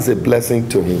 That is a blessing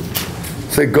to him.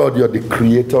 Say, God, you're the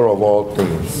creator of all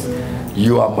things.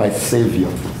 You are my Savior,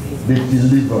 the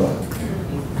deliverer,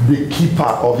 the keeper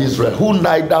of Israel, who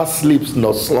neither sleeps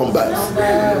nor slumbers.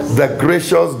 The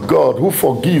gracious God who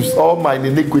forgives all my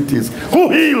iniquities, who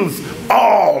heals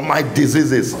all my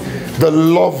diseases. The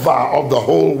lover of the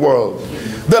whole world.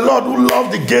 The Lord who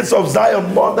loved the gates of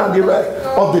Zion more than the rest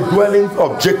of the dwellings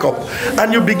of Jacob.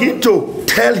 And you begin to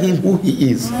tell him who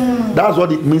he is. That's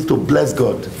what it means to bless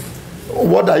God.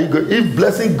 What are you going? If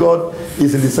blessing God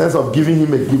is in the sense of giving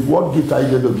him a gift, what gift are you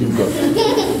going to give God?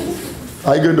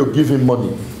 Are you going to give him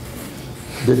money?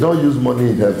 They don't use money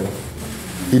in heaven.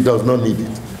 He does not need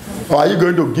it. Or are you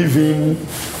going to give him,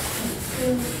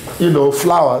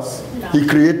 flowers? He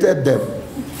created them.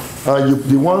 And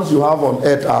the ones you have on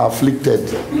earth are afflicted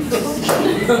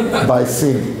by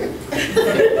sin.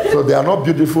 So they are not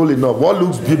beautiful enough. What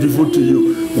looks beautiful to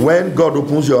you, when God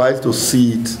opens your eyes to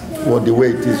see it, the way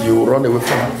it is, you run away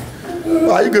from it.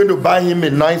 Are you going to buy him a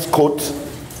nice coat?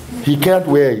 He can't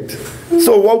wear it.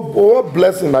 So what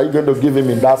blessing are you going to give him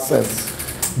in that sense?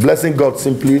 Blessing God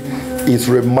simply is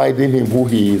reminding him who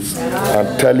he is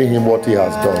and telling him what he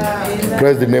has done.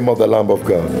 Praise the name of the Lamb of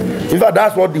God. In fact,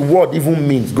 that's what the word even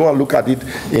means. Go and look at it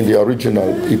in the original.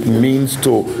 It means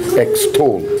to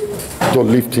extol, to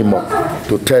lift him up,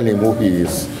 to tell him who he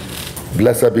is.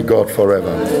 Blessed be God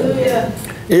forever.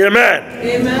 Amen.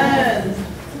 Amen.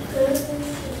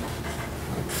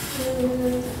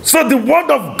 So the word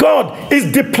of God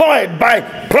is deployed by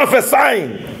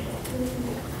prophesying.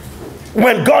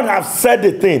 When God has said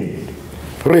a thing,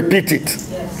 repeat it.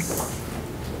 Yes.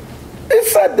 He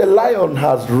said the lion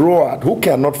has roared, who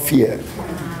cannot fear?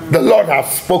 The Lord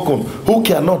has spoken, who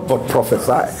cannot but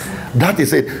prophesy? That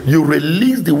is it. You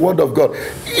release the word of God.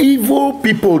 Evil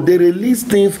people, they release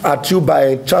things at you by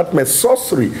enchantment.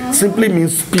 Sorcery simply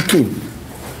means speaking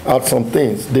at some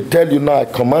things. They tell you, now I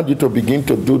command you to begin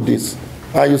to do this.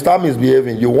 And you start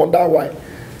misbehaving. You wonder why.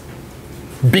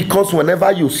 Because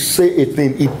whenever you say a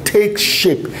thing, it takes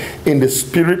shape in the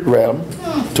spirit realm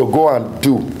to go and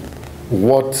do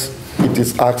what it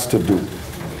is asked to do.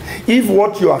 If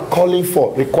what you are calling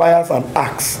for requires an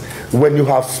axe, when you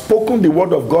have spoken the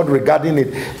word of God regarding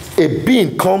it, a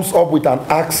being comes up with an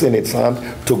axe in its hand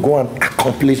to go and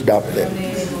accomplish that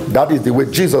thing. That is the way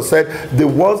Jesus said, the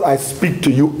words I speak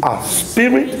to you are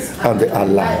spirit and they are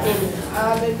life.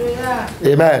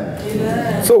 Amen.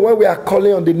 Amen. So when we are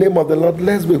calling on the name of the Lord,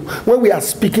 when we are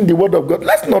speaking the word of God,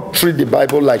 let's not treat the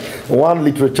Bible like one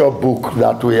literature book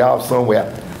that we have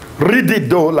somewhere. Read it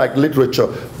though like literature,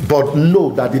 but know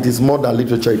that it is more than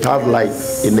literature. It has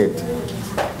life in it.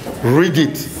 Read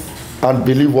it and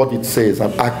believe what it says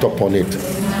and act upon it.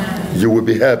 You will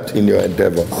be helped in your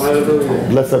endeavors.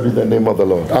 Blessed be the name of the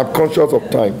Lord. I'm conscious of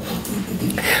time.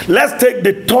 Let's take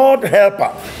the third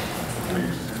helper.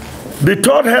 The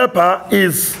third helper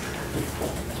is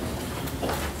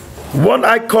what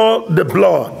I call the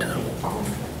blood.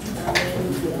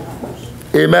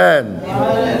 Amen.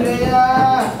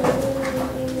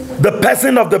 The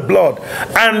person of the blood.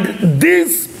 And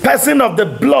this person of the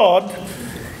blood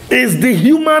is the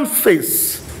human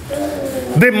face,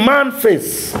 the man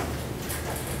face.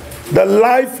 The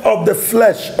life of the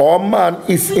flesh or man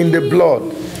is in the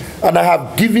blood. And I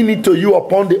have given it to you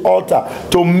upon the altar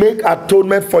to make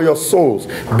atonement for your souls,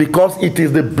 because it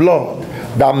is the blood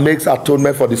that makes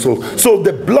atonement for the souls. So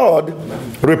the blood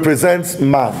represents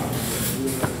man.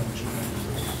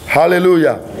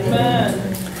 Hallelujah.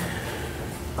 Amen.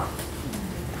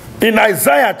 In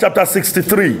Isaiah chapter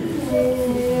 63,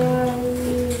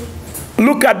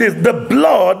 look at this. The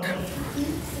blood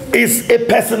is a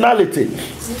personality.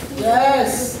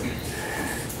 Yes.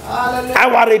 Hallelujah.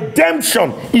 Our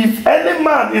redemption. If any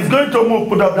man is going to move,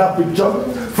 put up that picture,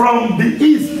 from the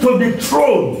east to the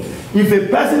throne, if a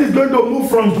person is going to move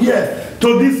from here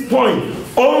to this point,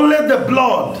 only the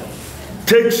blood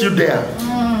takes you there.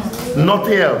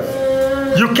 Nothing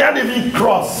else. You can't even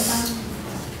cross.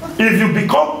 If you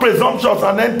become presumptuous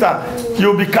and enter,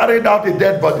 you'll be carried out a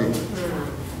dead body.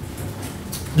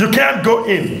 You can't go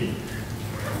in.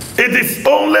 It is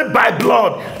only by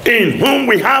blood, in whom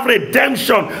we have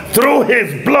redemption through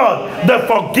his blood, the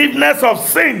forgiveness of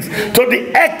sins, to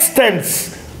the extent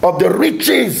of the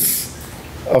riches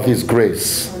of his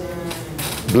grace.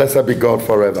 Blessed be God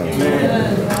forever.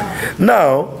 Amen.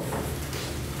 Now,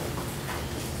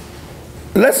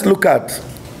 let's look at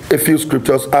a few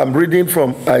scriptures. I'm reading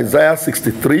from Isaiah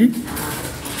 63.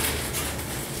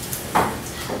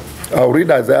 I'll read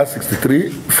Isaiah 63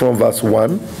 from verse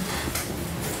 1.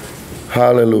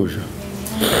 Hallelujah.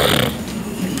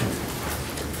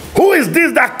 Who is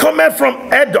this that cometh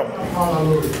from Edom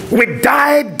with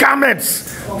dyed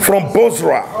garments from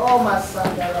Bozrah?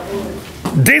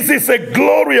 This is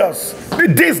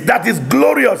that is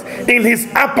glorious in his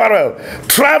apparel,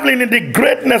 traveling in the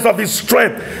greatness of his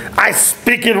strength. I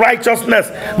speak in righteousness,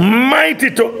 mighty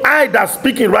to I that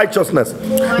speak in righteousness,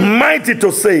 mighty to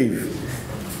save.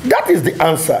 That is the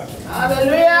answer.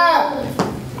 Hallelujah.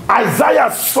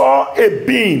 Isaiah saw a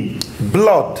being,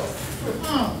 blood.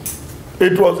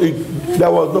 It was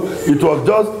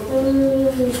just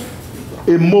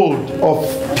a mold of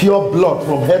pure blood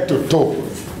from head to toe,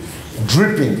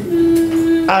 dripping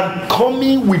and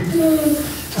coming with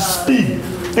speed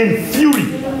in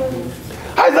fury.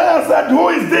 Isaiah said, "Who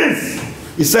is this?"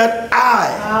 He said,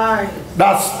 I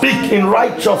that speak in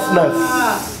righteousness,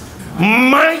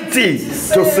 mighty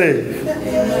to save.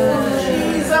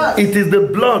 It is the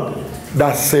blood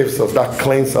that saves us, that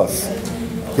cleanses us.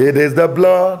 It is the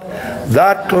blood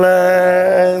that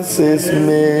cleanses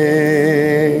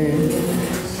me.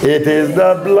 It is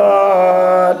the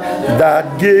blood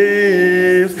that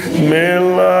gives me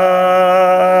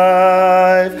life.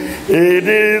 It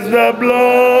is the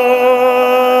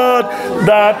blood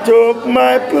that took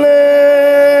my place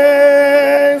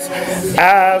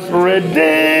as redeeming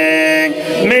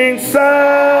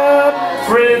sacrifice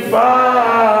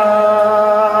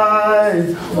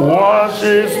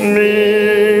washes me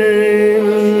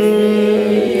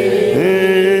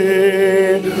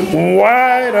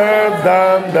whiter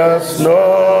than the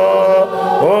snow,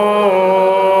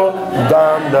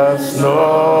 than the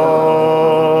snow.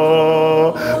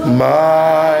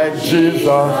 My Jesus,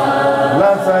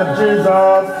 blessed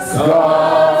Jesus,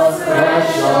 God's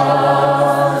precious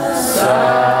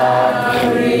sacrifice.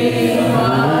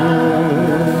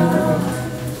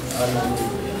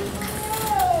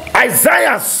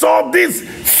 Isaiah saw this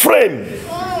frame,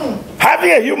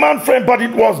 having a human frame, but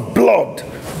it was blood.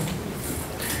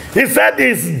 He said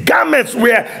his garments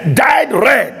were dyed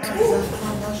red.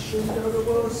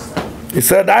 He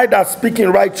said, I that speak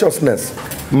in righteousness,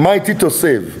 mighty to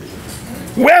save.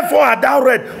 Wherefore art thou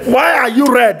red? Why are you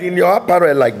red in your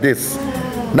apparel like this?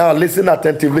 Now listen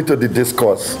attentively to the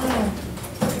discourse.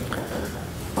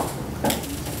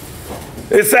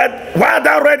 He said, why art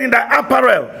thou red in thy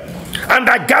apparel, and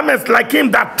thy garments like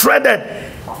him that treaded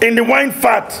in the wine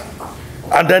fat?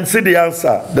 And then see the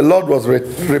answer. The Lord was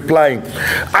replying,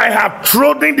 I have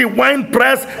trodden the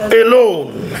winepress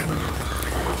alone,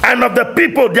 and of the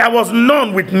people there was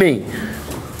none with me.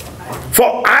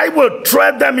 For I will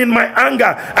tread them in my anger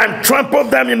and trample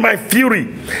them in my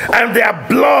fury, and their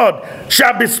blood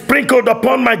shall be sprinkled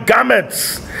upon my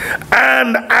garments,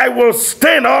 and I will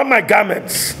stain all my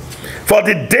garments. For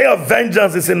the day of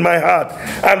vengeance is in my heart,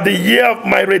 and the year of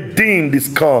my redeemed is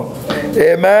come.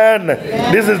 Amen.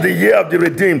 This is the year of the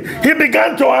redeemed. He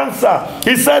began to answer.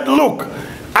 He said, look,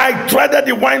 I treaded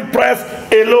the winepress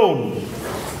alone.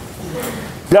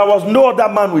 There was no other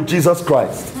man with Jesus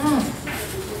Christ.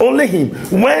 Only him.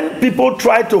 When people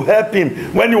tried to help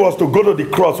him when he was to go to the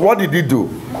cross, what did he do?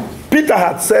 Peter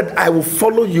had said, I will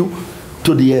follow you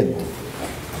to the end.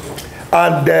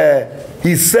 And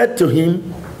he said to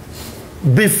him,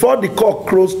 before the cock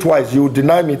crows twice, you will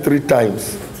deny me 3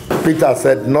 times. Peter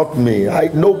said, not me. I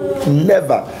know,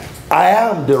 never. I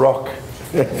am the rock.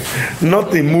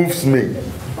 Nothing moves me.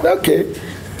 Okay.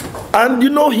 And you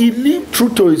know, he lived true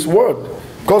to his word.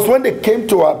 Because when they came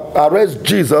to arrest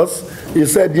Jesus, he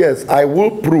said, yes, I will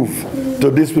prove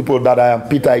to these people that I am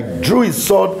Peter. He drew his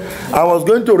sword. I was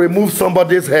going to remove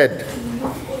somebody's head.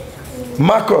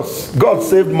 Marcus, God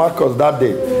saved Marcus that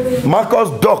day. Marcus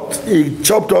ducked, he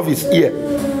chopped off his ear.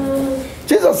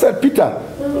 Jesus said, Peter,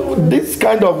 this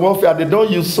kind of warfare, they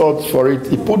don't use swords for it.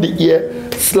 He put the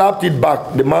ear, slapped it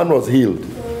back, the man was healed.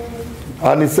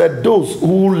 And he said, those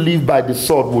who live by the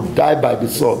sword would die by the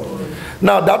sword.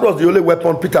 Now that was the only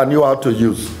weapon Peter knew how to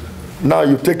use. Now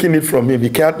you've taken it from him, he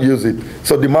can't use it.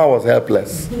 So the man was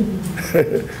helpless.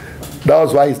 That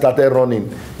was why he started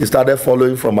running. He started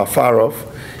following from afar off.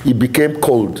 He became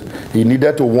cold. He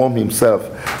needed to warm himself.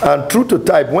 And true to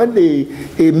type, when the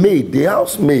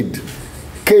housemaid,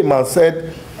 came and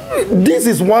said, this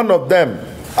is one of them.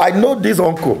 I know this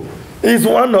uncle. He's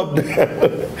one of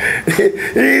them.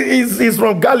 he's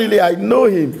from Galilee. I know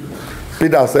him.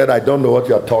 Peter said, I don't know what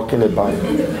you're talking about.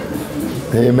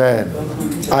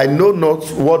 Amen. I know not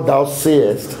what thou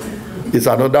sayest. It's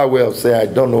another way of saying,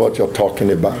 I don't know what you're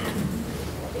talking about.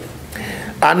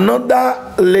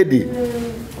 Another lady,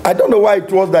 I don't know why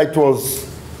it was that it was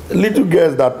little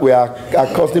girls that were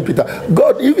accosting Peter.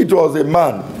 God, if it was a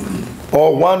man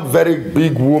or one very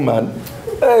big woman,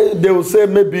 they would say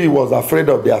maybe he was afraid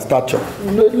of their stature.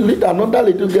 Another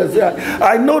little girl say,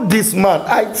 I know this man.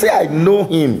 I say, I know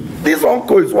him. This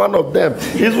uncle is one of them.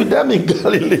 He's with them in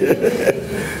Galilee.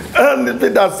 And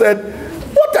Peter said,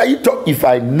 what are you talking? If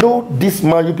I know this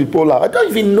man, you people are, I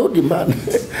don't even know the man.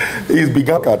 He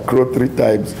began to crow 3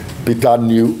 times. Peter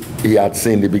knew he had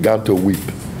sinned. He began to weep.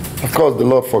 Of course, the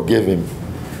Lord forgave him.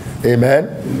 Amen?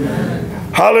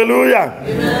 Amen. Hallelujah.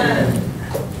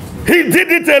 Amen. He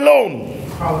did it alone.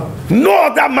 No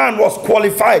other man was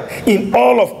qualified in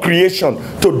all of creation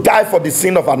to die for the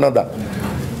sin of another.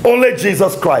 Only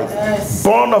Jesus Christ, yes.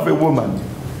 Born of a woman,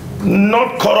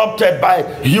 not corrupted by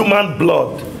human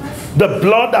blood. The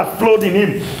blood that flowed in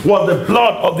him was the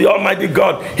blood of the Almighty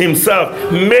God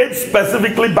himself, made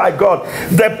specifically by God.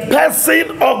 The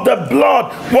person of the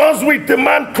blood was with the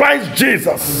man Christ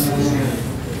Jesus.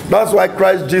 That's why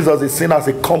Christ Jesus is seen as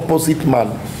a composite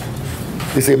man.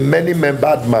 He's a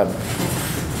many-membered man.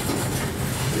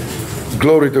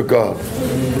 Glory to God.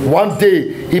 One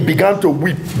day he began to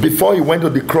weep before he went to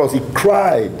the cross. He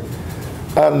cried,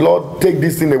 and Lord, take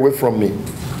this thing away from me.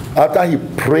 After he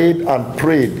prayed and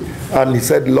prayed, and he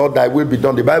said, Lord, thy will be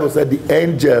done. The Bible said the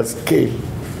angels came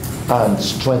and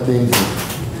strengthened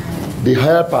him. The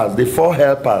helpers, the 4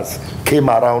 helpers came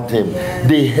around him.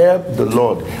 They helped the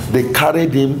Lord. They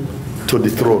carried him to the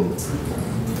throne.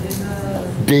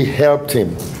 They helped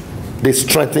him. They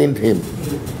strengthened him.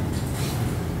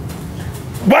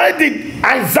 Why did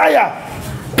Isaiah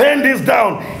pen this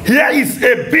down? Here is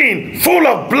a bin full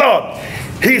of blood.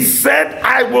 He said,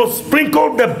 I will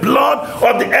sprinkle the blood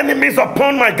of the enemies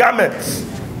upon my garments.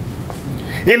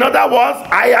 In other words,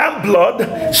 I am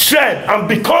blood shed, and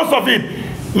because of it,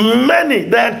 many,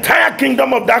 the entire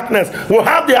kingdom of darkness, will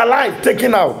have their life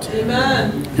taken out.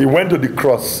 Amen. He went to the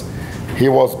cross. He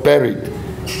was buried.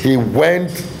 He went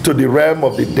to the realm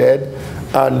of the dead,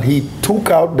 and he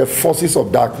took out the forces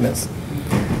of darkness.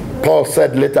 Paul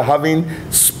said later, having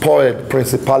spoiled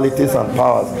principalities and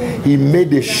powers, he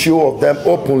made a show of them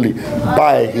openly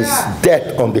by his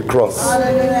death on the cross.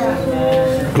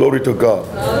 Hallelujah. Glory to God.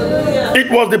 Hallelujah.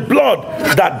 It was the blood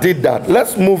that did that.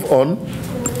 Let's move on,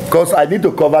 because I need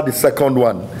to cover the second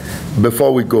one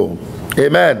before we go.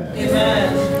 Amen.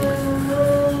 Amen.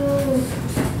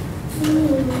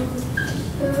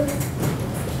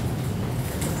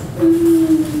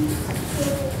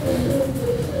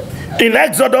 In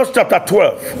Exodus chapter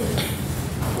 12,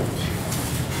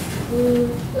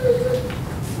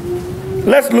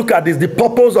 let's look at this, the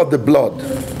purpose of the blood.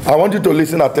 I want you to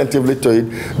listen attentively to it.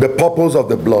 The purpose of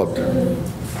the blood.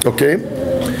 Okay?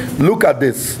 Look at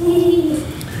this.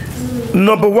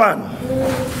 Number 1.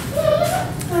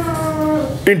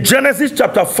 In Genesis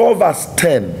chapter 4 verse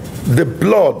 10, the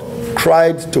blood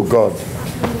cried to God.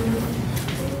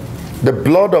 The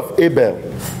blood of Abel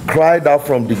cried out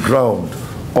from the ground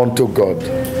unto God.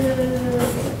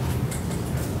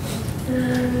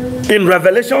 In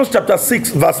Revelation chapter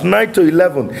 6 verse 9 to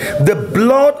 11, the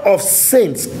blood of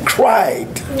saints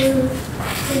cried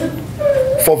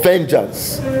for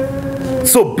vengeance.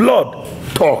 So blood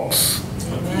talks.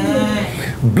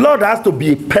 Blood has to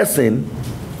be a person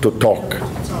to talk.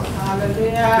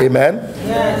 Amen.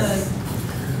 Yes.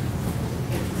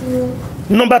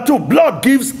 Number 2, blood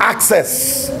gives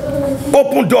access.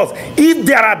 Open doors. If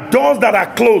there are doors that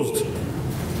are closed,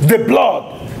 the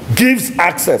blood gives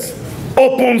access.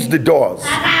 Opens the doors.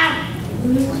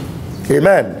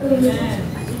 Amen.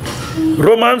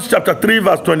 Romans chapter 3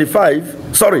 verse 25.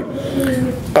 Sorry.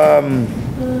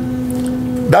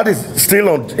 That is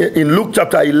still in Luke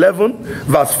chapter 11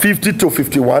 verse 50 to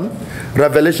 51.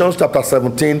 Revelation chapter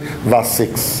 17 verse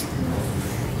 6.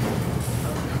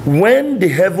 When the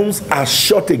heavens are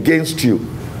shut against you,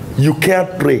 you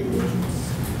can't pray.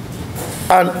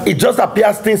 And it just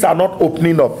appears things are not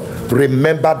opening up.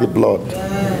 Remember the blood.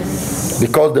 Yes.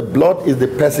 Because the blood is the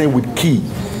person with key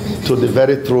to the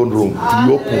very throne room.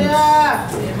 He opens.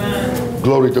 Amen.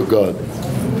 Glory to God.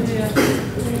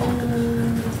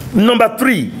 Number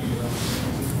 3.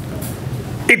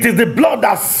 It is the blood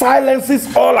that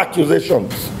silences all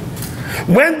accusations.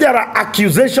 When there are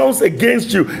accusations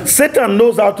against you, Satan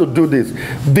knows how to do this.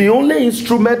 The only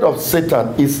instrument of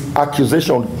Satan is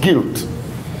accusation, guilt.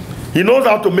 He knows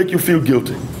how to make you feel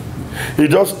guilty. He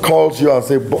just calls you and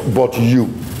says, but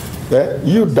you,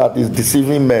 you that is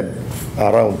deceiving men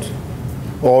around,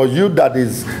 or you that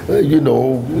is,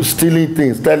 stealing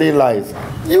things, telling lies,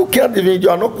 you can't even, you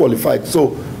are not qualified, so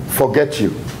forget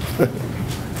you.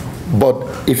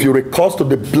 But if you recourse to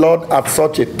the blood at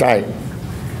such a time,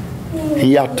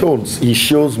 he atones, he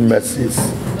shows mercies.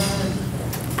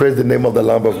 Praise the name of the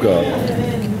Lamb of God.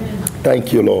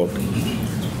 Thank you, Lord.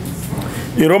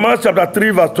 In Romans chapter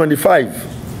 3 verse 25,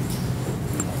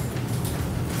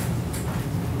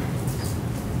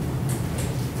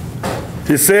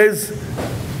 he says,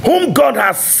 whom God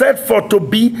has set for to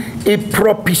be a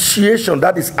propitiation,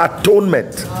 that is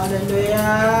atonement,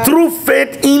 Hallelujah. through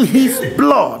faith in his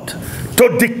blood,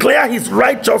 to declare his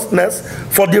righteousness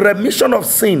for the remission of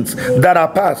sins that are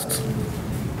past,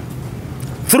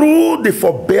 through the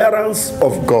forbearance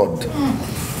of God.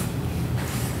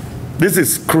 This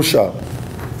is crucial.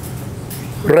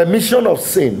 Remission of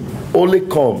sin only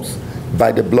comes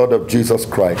by the blood of Jesus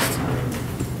Christ.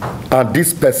 And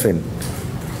this person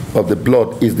of the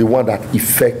blood is the one that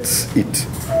effects it.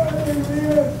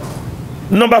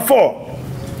 Number 4,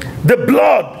 the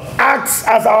blood acts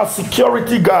as our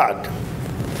security guard.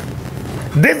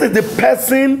 This is the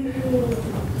person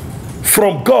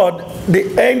from God,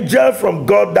 the angel from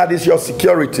God that is your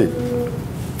security.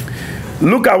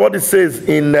 Look at what it says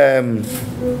in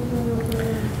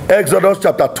Exodus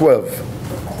chapter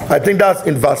 12. I think that's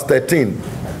in verse 13.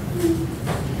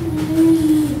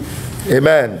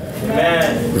 Amen.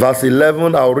 Amen. Verse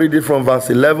 11, I'll read it from verse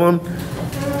 11.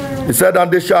 He said, and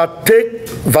they shall take,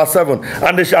 verse 7,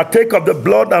 and they shall take of the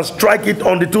blood and strike it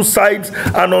on the 2 sides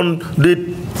and on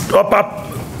the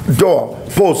upper door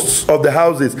posts of the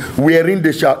houses wherein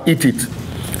they shall eat it.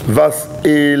 Verse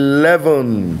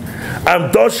 11,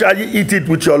 and thus shall ye eat it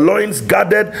with your loins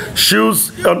girded,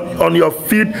 shoes on your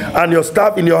feet, and your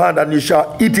staff in your hand, and you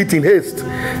shall eat it in haste.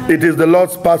 It is the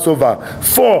Lord's Passover.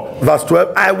 4 verse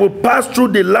 12, I will pass through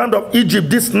the land of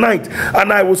Egypt this night,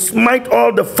 and I will smite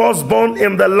all the firstborn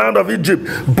in the land of Egypt,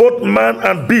 both man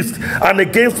and beast, and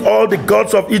against all the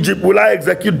gods of Egypt will I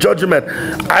execute judgment.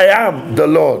 I am the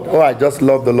Lord. Oh, I just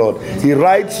love the Lord. He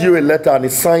writes you a letter and he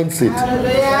signs it.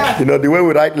 Hallelujah. You know, the way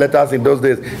we write letters in those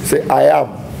days, say, I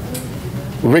am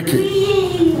Ricky.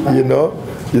 You know,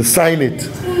 you sign it,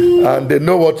 and they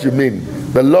know what you mean.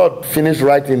 The Lord finished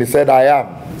writing. He said, I am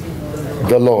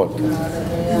the Lord.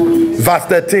 Verse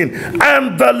 13,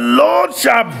 and the Lord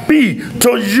shall be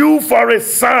to you for a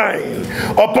sign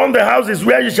upon the houses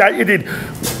where you shall eat it.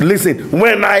 Listen,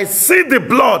 when I see the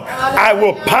blood, I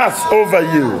will pass over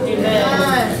you.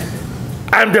 Amen.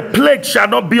 And the plague shall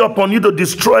not be upon you to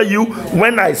destroy you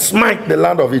when I smite the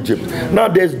land of Egypt. Now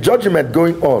there's judgment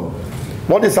going on.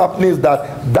 What is happening is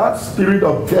that that spirit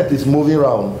of death is moving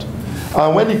around.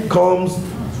 And when it comes,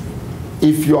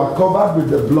 if you are covered with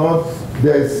the blood,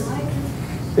 there's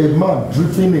a man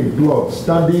dripping in blood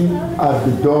standing at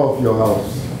the door of your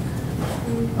house.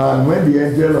 And when the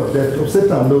angel of death,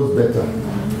 Satan knows better,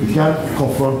 you can't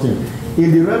confront him.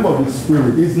 In the realm of the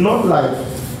spirit, it's not like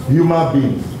human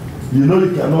beings. You know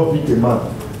you cannot beat a man.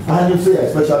 And you say,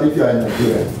 especially if you are in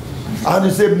Nigeria, and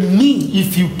you say, me,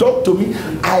 if you talk to me,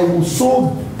 I will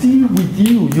so deal with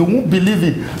you. You won't believe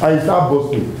it. And you start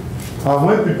boasting. And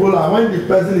when people are, when the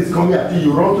person is coming at you,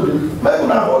 you run to them.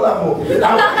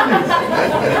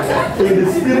 In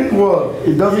the spirit world,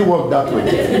 it doesn't work that way.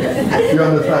 You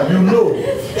understand?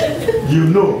 You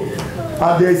know.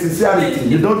 And there is sincerity.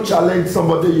 You don't challenge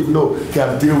somebody you know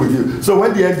can deal with you. So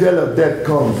when the angel of death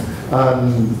comes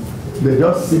and they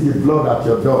just see the blood at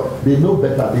your door, they know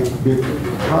better. They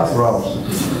pass around.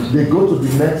 They go to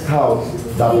the next house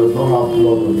that does not have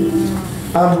blood on it.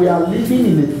 And we are living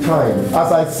in a time,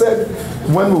 as I said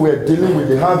when we were dealing with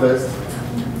the harvest,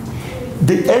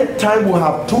 the end time will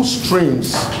have two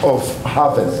streams of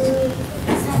harvest.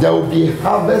 There will be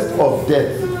harvest of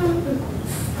death.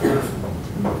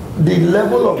 The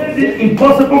level of it is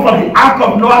impossible for the ark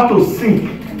of Noah to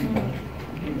sink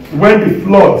when the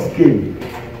floods came.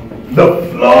 The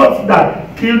floods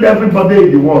that killed everybody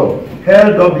in the world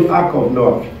held up the ark of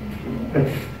Noah.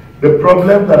 The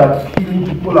problems that are killing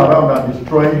people around and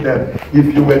destroying them,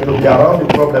 if you were to be around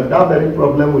the problem, that very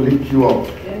problem will lift you up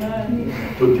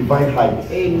to divine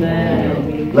heights.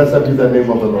 Amen. Blessed be the name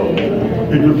of the Lord.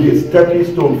 It will be a stepping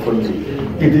stone for you.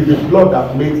 It is the blood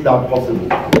that makes that possible.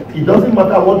 It doesn't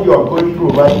matter what you are going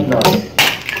through right now.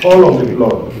 Call on the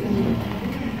blood.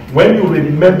 When you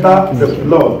remember the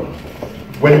blood,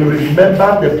 when you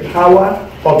remember the power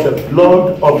of the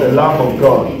blood of the Lamb of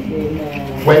God,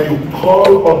 when you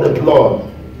call on the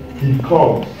blood, he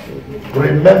comes.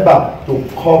 Remember to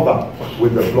cover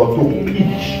with the blood, to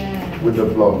pitch with the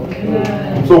blood.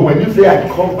 So when you say, I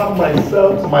cover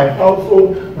myself, my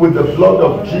household with the blood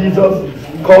of Jesus,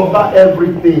 cover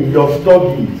everything, your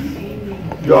studies,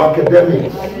 your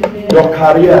academics, your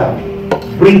career,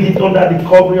 bring it under the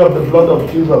covering of the blood of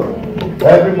Jesus.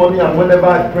 Every morning and whenever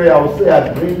I pray, I will say,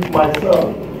 I bring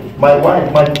myself, my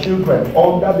wife, my children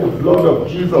under the blood of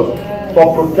Jesus for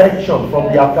protection from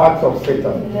the attacks of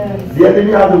Satan. The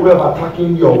enemy has a way of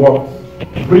attacking your works.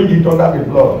 Bring it under the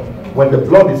blood. When the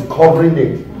blood is covering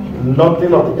it,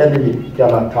 nothing of the enemy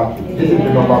can attack it. This is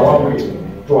the number one way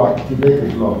to activate the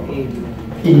blood.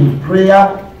 In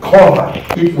prayer, cover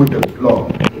it with the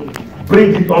blood.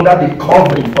 Bring it under the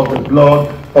covering of the blood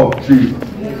of Jesus.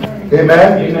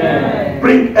 Amen? Amen.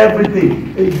 Bring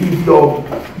everything. If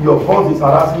your boss is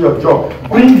harassing your job,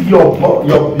 bring your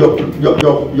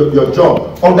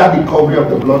job under the covering of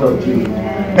the blood of Jesus.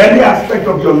 Any aspect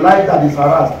of your life that is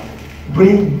harassed,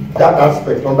 bring that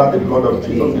aspect under the blood of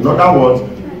Jesus. In other words,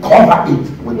 cover it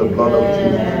with the blood of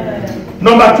Jesus.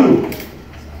 Number two,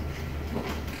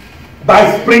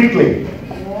 by sprinkling.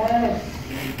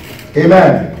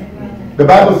 Amen. The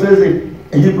Bible says in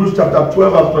Hebrews chapter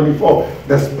 12 verse 24,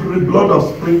 the blood of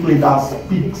sprinkling that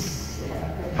speaks.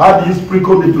 How do you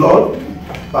sprinkle the blood?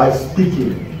 By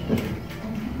speaking.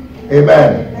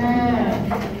 Amen.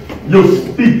 You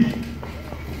speak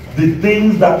the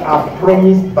things that are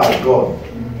promised by God.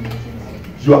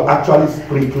 You are actually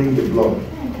sprinkling the blood.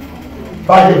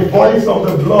 By the voice of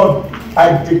the blood,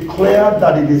 I declare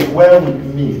that it is well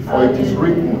with me, for it is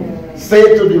written,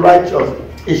 say to the righteous,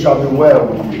 it shall be well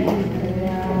with you.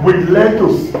 We learn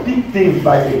to speak things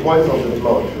by the voice of the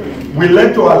blood. We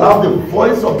learn to allow the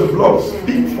voice of the blood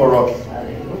speak for us.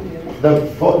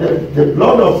 The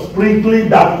blood of sprinkling,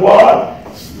 that word,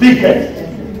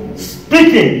 speaketh.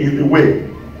 Speaking is the way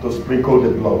to sprinkle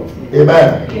the blood.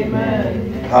 Amen.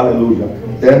 Amen. Hallelujah.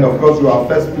 Then of course you have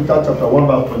 1 Peter chapter 1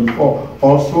 verse 24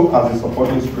 also as a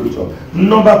supporting scripture.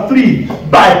 Number 3,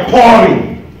 by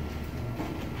pouring.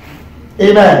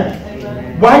 Amen.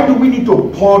 Amen. Why do we need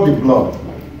to pour the blood?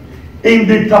 In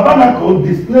the tabernacle,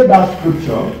 display that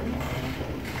scripture.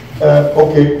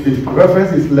 Okay, the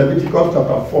reference is Leviticus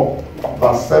chapter 4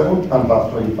 verse 7 and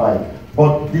verse 25.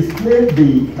 But display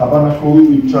the tabernacle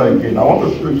picture again. I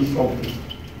want to show you something.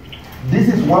 This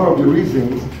is one of the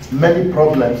reasons many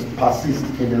problems persist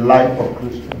in the life of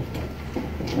Christians.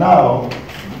 Now,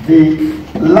 the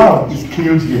lamb is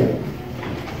killed here.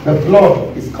 The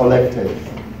blood is collected.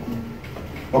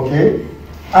 Okay?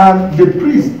 And the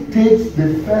priest takes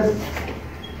the first,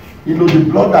 the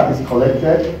blood that is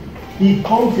collected. He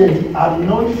comes here, he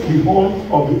anoints the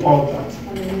horns of the altar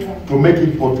to make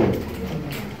it potent.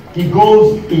 He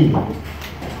goes in.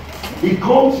 He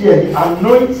comes here, he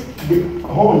anoints the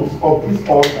horns of this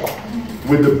altar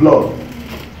with the blood.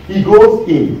 He goes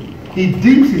in, he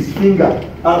dips his finger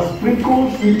and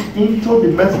sprinkles it into the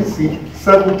mercy seat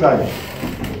 7 times.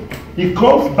 He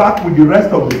comes back with the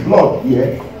rest of the blood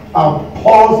here and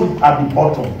pours it at the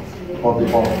bottom of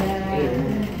the altar.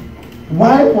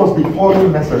 Why was the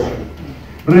pouring necessary?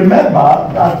 Remember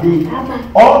that the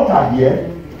altar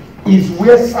here is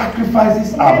where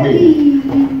sacrifices are made.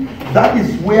 That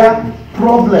is where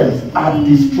problems are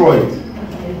destroyed.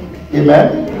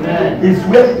 Amen? It's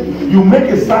where you make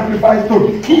a sacrifice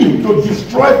to kill, to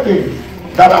destroy things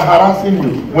that are harassing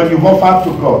you when you offer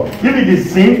to God. If it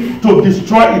is sin, to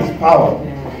destroy its power.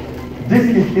 This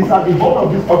is at the bottom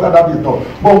of this altar that is done.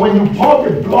 But when you pour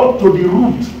the blood to the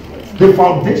root, the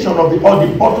foundation of the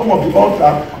bottom of the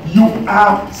altar, you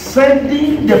are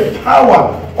sending the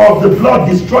power of the blood,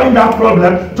 destroying that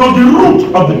problem, to the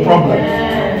root of the problem.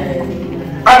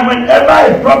 And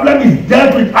whenever a problem is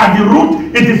dealt with at the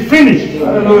root, it is finished.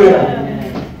 Hallelujah.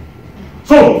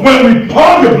 So when we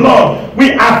pour the blood,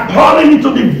 we are pouring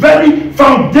into the very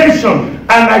foundation. And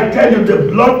I tell you,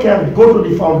 the blood can go to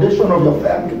the foundation of your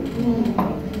family.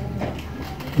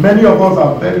 Many of us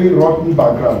have very rotten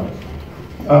backgrounds.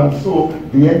 And so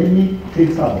the enemy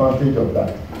takes advantage of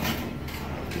that.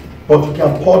 But you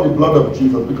can pour the blood of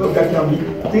Jesus, because there can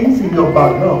be things in your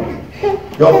background.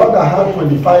 Your father had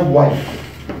 25 wives.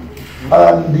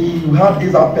 And he had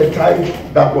this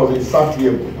appetite that was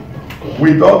insatiable.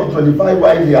 With all the 25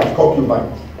 wives, he has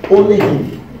concubines. Only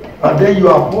him. And then you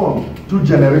are born 2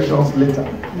 generations later.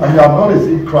 And you have not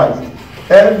received Christ.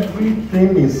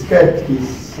 Everything is scared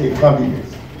is a candidate.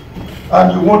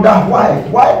 And you wonder why.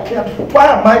 Why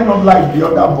am I not like the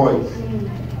other boys?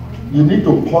 You need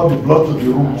to pour the blood to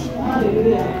the root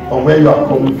of where you are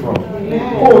coming from.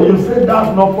 Oh, you say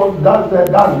that's not that's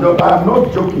I'm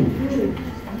not joking.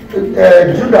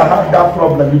 Judah had that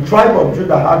problem. The tribe of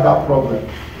Judah had that problem.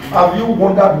 Have you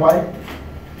wondered why?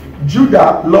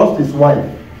 Judah lost his wife,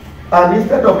 and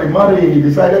instead of remarrying, he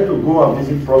decided to go and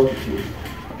visit prostitutes.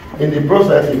 In the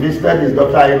process, he visited his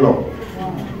daughter-in-law,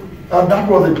 and that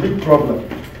was a big problem.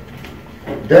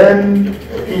 Then,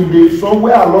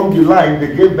 somewhere along the line,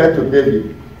 they gave birth to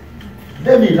David.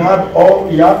 David had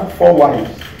 4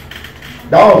 wives.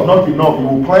 That was not enough. He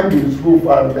would climb his roof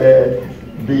and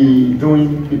be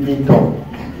doing peeping Tom.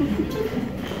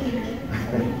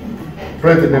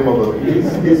 Praise the name of the Lord.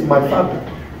 It's my family.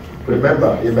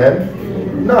 Remember,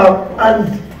 amen? Now,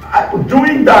 and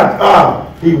doing that,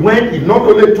 he not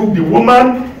only took the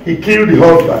woman, he killed the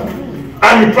husband.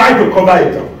 And he tried to cover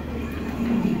it up.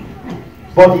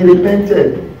 But he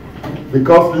repented,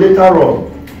 because later on,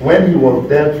 when he was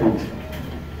dealt with,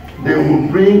 they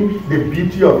would bring the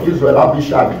beauty of Israel,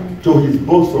 Abishag, to his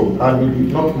bosom, and he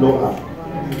did not know her.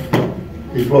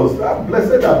 It was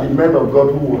blessed are the men of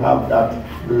God who will have that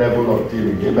level of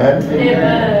dealing. Amen?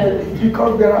 Amen.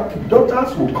 Because there are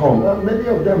daughters who come, and many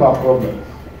of them are problems.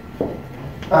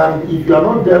 And if you are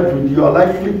not dealt with, you are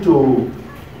likely to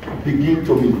begin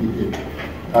to misbehave.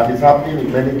 And it's happening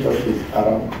in many churches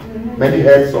around. Many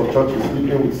heads of churches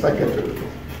sleeping with secretaries.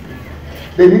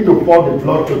 They need to pour the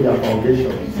blood to their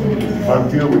foundations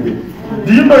and deal with it.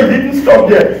 Do you know it didn't stop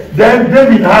there? Then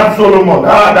David had Solomon.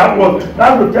 That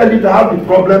will tell you how the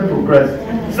problem progressed.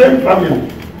 Same family.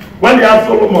 When they had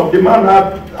Solomon, the man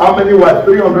had how many wives?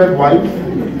 300 wives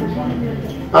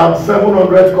and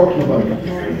 700 concubines.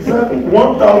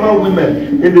 1,000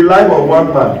 women in the life of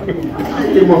one man.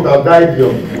 He must have died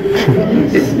young.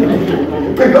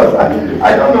 Because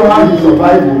I don't know how he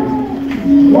survived it.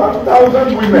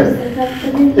 1,000 women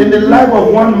in the life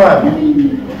of one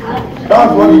man.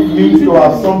 That's what it means to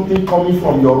have something coming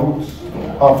from your roots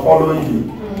and following you.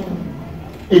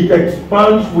 It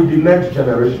expands with the next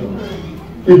generation.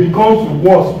 It becomes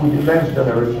worse with the next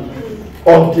generation.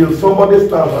 Until somebody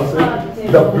stands and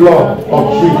says, the blood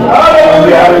of Jesus. And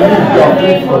we are released, you are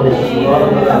free from it.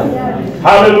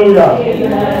 Hallelujah.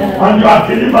 And you are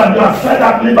delivered, you are set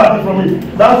at liberty from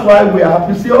it. That's why we are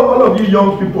happy. See, all of you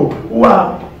young people who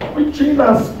are preaching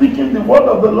and speaking the word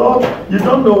of the Lord, you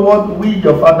don't know what we,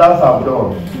 your fathers, have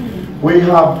done. We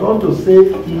have gone to say,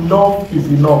 enough is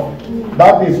enough.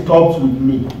 That is stops with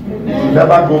me. You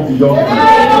never go beyond me.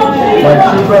 My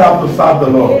children have to serve the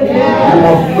Lord. They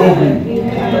must know me.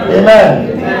 Amen.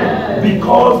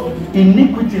 Because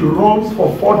iniquity runs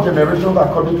for 4 generations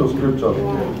according to scripture.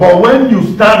 But when you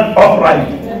stand upright,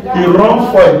 it runs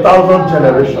for 1,000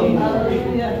 generations.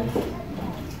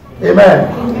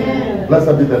 Amen.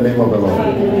 Blessed be the name of the Lord.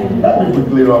 Let me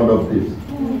quickly round up this.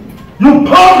 You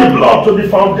pour the blood to the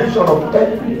foundation of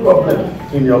every problem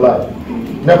in your life.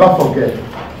 Never forget,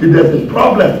 if there's a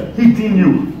problem hitting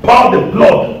you, pour the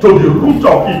blood to the root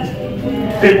of it.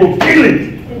 It will kill it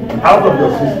out of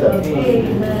your system.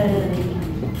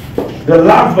 The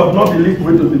last but not the least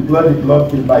way to deploy the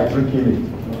blood is by drinking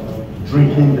it.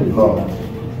 Drinking the blood.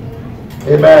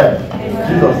 Amen.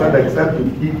 Jesus said, except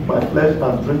you eat my flesh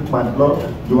and drink my blood,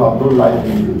 you have no life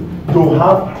in you. To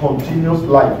have continuous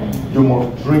life, you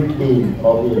must drink in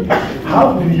of him.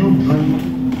 How do you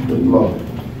drink the blood?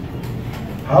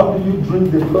 How do you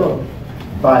drink the blood?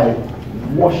 By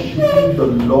worshiping the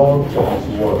Lord for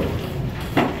his word.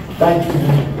 Thanking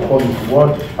him for his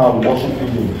word and worshiping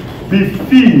him. Be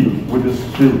filled with the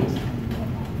Spirit.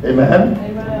 Amen?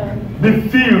 Amen. Be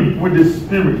filled with the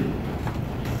Spirit.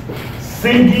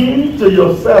 Singing to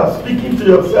yourself, speaking to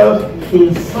yourself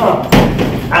in psalms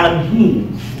and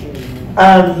hymns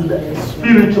and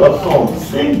spiritual songs.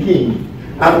 Singing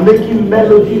and making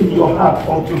melody in your heart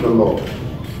unto the Lord.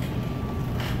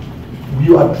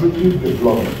 You are drinking the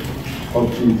blood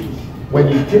of Jesus. When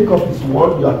you take up his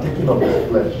word, you are taking up his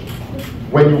flesh.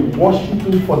 When you worship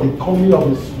him for the coming of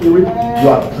his Spirit, you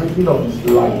are drinking of his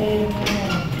life.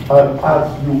 And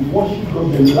as you worship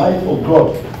him, the life of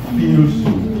God fills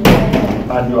you.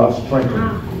 And you are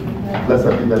strengthened.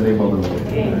 Blessed be the name of the Lord.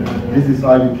 This is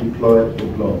how you deploy the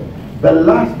blood. The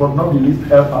last but not the least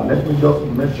helper, let me just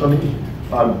mention it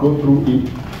and go through it,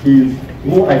 is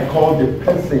who I call the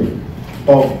person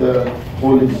of the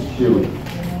Holy Spirit.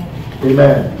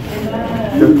 Amen.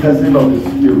 The person of the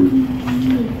Spirit.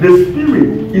 The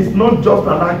Spirit is not just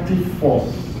an active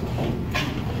force.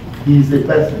 He is a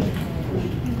person.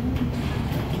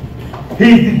 He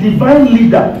is the divine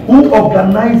leader who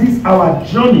organizes our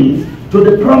journeys to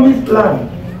the promised land.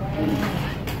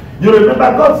 You remember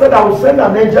God said, I will send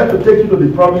an angel to take you to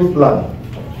the promised land.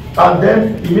 And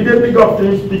then immediately God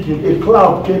finished speaking, a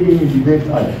cloud came in the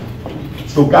daytime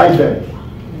to guide them.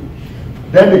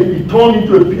 Then it turned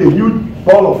into a huge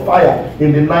ball of fire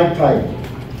in the night time.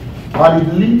 And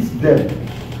it leads them.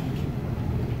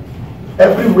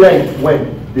 Everywhere it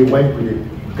went, they went with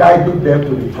it, guiding them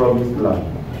to the promised land.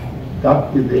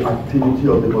 That is the activity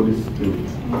of the Holy Spirit.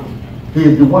 He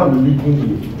is the one leading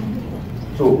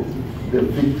you to the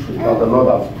victory that the Lord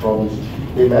has promised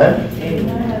you. Amen?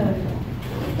 Amen.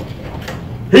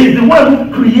 He is the one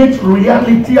who creates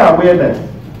reality awareness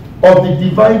of the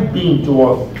divine being to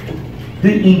us.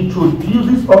 He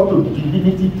introduces us to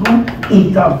divinity through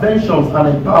interventions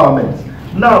and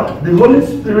empowerments. Now, the Holy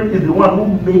Spirit is the one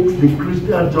who makes the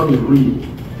Christian journey real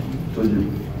to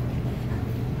you.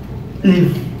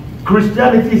 If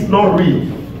Christianity is not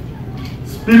real,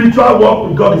 spiritual work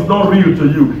with God is not real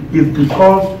to you, it's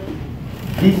because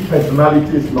this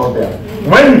personality is not there.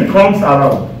 When he comes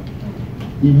around,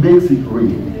 he makes it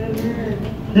real.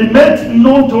 He makes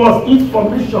known to us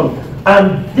information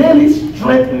and daily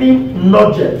strengthening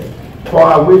nudges for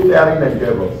our wayfaring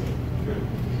endeavors.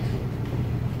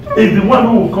 He's the one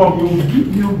who will come, he will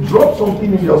give you, drop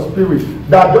something in your spirit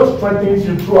that just strengthens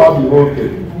you throughout the whole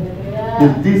thing.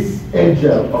 Is this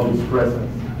angel of his presence.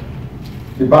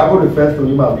 The Bible refers to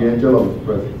him as the angel of his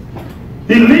presence.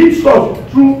 He leads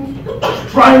us through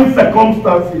trying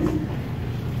circumstances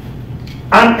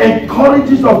and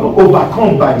encourages us to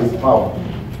overcome by his power.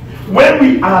 When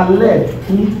we are led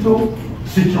into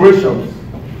situations,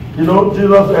 you know,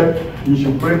 Jesus said, you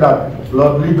should pray that,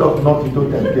 Lord, lead us not into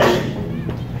temptation.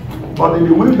 But in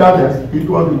the wilderness, it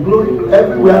was the glory.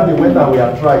 Everywhere they went and we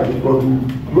are tried, it was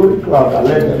the glory cloud that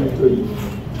led them into it.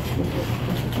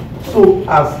 So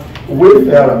as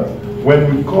wayfarers,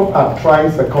 when we come at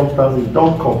trying circumstances,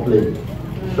 don't complain.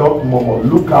 Don't murmur.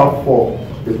 Look out for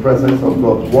the presence of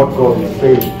God, what God is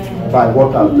saying by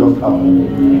what has just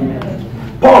happened.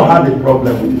 Paul had a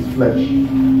problem with his flesh.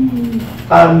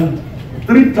 And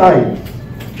 3 times,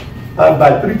 and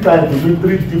by 3 times, we mean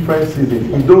 3 different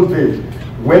seasons. In those days,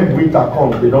 when winter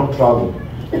comes, they don't travel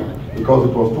because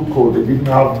it was too cold. They didn't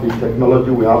have the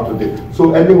technology we have today.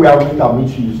 So anywhere winter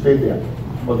meets you, you stay there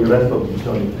for the rest of the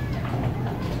journey.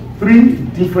 3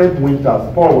 different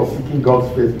winters, Paul was seeking God's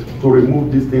face to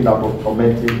remove this thing that was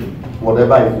tormenting him,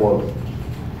 whatever it was.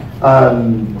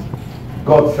 And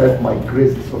God said, my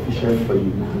grace is sufficient for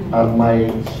you, and my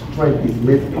strength is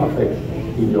made perfect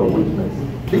in your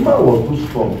weakness. The man was too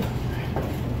strong.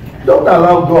 Don't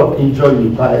allow God to enjoy you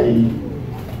by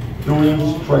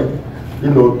doing strength,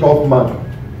 tough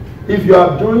man. If you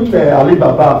are doing the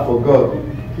Alibaba for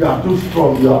God, you are too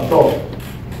strong, you are tough.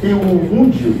 He will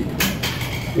wound you.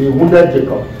 He wounded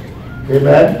Jacob.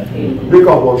 Amen?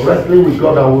 Jacob was wrestling with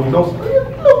God and would not.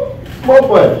 Look, small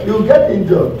boy, he will get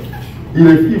injured. He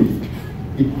refused.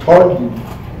 He tore the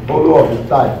hollow of his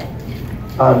thigh.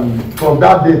 And from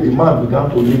that day, the man began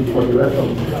to live for the rest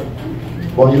of his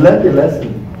life. But he learned a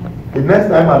lesson. The next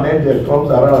time an angel comes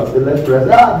around and says, let's rest,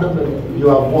 no, you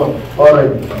have won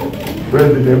already.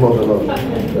 Praise the name of the Lord.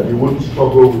 That you won't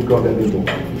struggle with God anymore.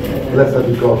 Blessed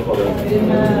be God forever.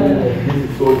 This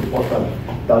is so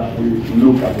important that we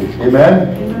look at it.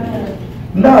 Amen?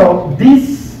 Now,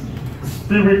 this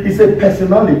spirit is a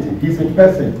personality. He's a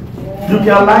person. You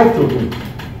can lie to him.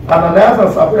 Ananias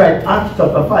and Sapphira in Acts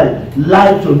chapter 5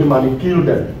 lied to him and he killed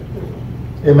them.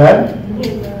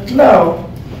 Amen? Now,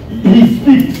 he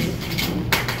speaks.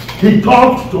 He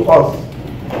talks to us.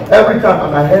 Every time,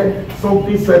 and I heard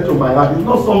something said to my heart. It's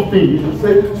not something. You should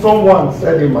say, someone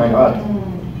said in my heart.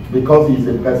 Because he's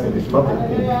a person. It's not a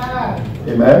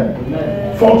thing.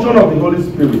 Amen? Function of the Holy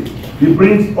Spirit. He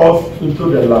brings us into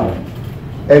the land.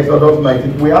 Exodus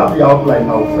 19. We have the outline.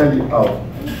 I'll send it out.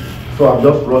 So I'm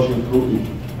just rushing through it.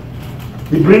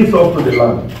 He brings us to the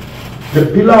land.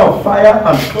 The pillar of fire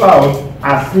and cloud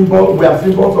are symbols. We are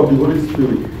symbols of the Holy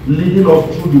Spirit, leading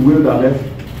us through the wilderness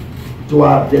to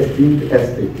our destined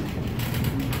estate.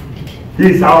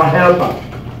 He is our helper.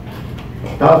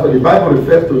 That's why the Bible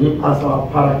refers to him as our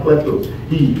Paracletos.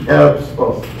 He helps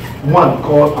us. One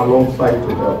called alongside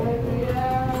to help.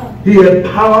 He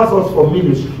empowers us for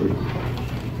ministry,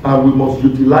 and we must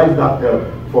utilize that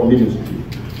help for ministry.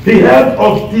 He helps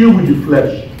us deal with the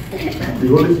flesh. The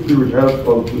Holy Spirit helps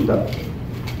us do that.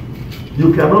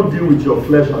 You cannot deal with your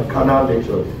flesh and carnal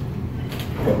nature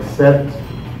except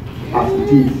as it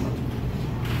is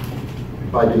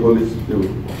by the Holy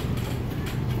Spirit.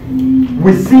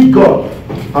 We see God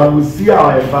and we see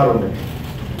our environment.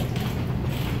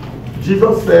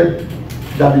 Jesus said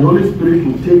that the Holy Spirit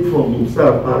will take from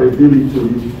himself and reveal it to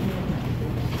you.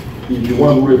 He's the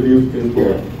one who reveals things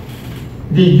to us.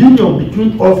 The union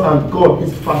between us and God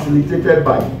is facilitated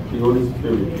by the Holy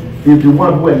Spirit. He's the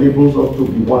one who enables us to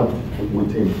be one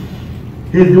with him.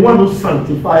 He's the one who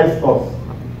sanctifies us.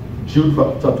 Jude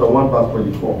chapter 1 verse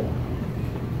 24.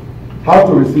 How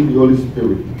to receive the Holy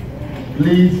Spirit?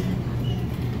 Please,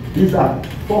 these are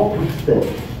 4 quick steps.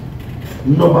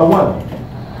 Number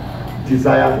 1,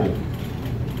 desire him.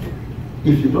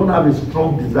 If you don't have a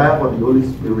strong desire for the Holy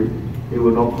Spirit, he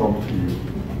will not come to you.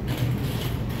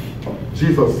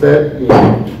 Jesus said in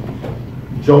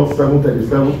John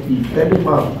 7:37, if any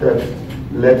man thirsts,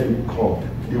 let him come.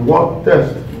 The word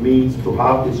thirst means to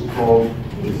have a strong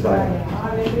desire.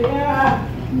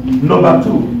 Number 2,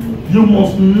 you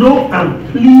must know and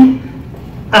plead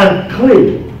and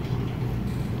claim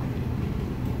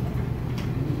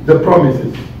the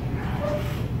promises.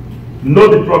 Know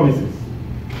the promises.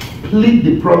 Plead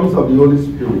the promise of the Holy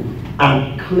Spirit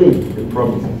and claim the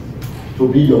promises to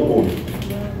be your own.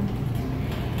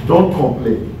 Don't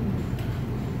complain.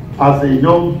 As a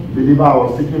young believer, I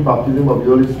was seeking baptism of the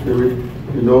Holy Spirit,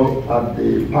 you know, at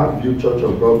the Parkview Church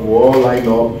of God. We all lined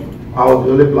up. I was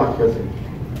the only black person.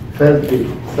 First day,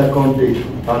 second day,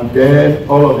 and then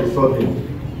all of a sudden,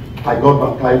 I got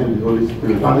baptized with the Holy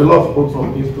Spirit. And the Lord spoke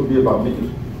some things to me about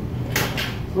ministry.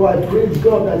 So I praised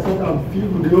God. I said, I'm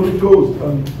filled with the Holy Ghost.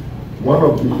 And one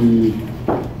of the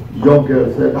young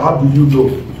girls said, how do you know?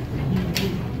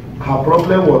 Her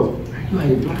problem was, you are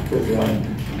a black person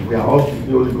and we are all speaking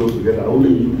the Holy Ghost together. Only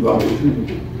you are receiving.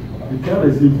 You can't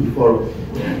receive before us.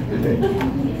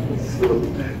 So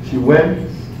she went,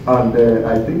 and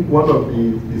I think one of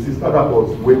the sister that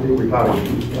was waiting with her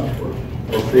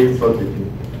was saying such a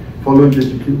thing. Following this,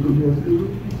 she came to me and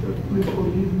said, please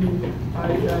forgive me.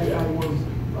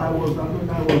 I was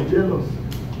jealous.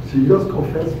 She just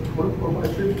confessed for my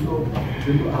sake, Lord.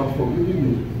 She said, I'm forgiving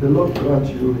you. The Lord grant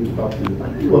you his baptism.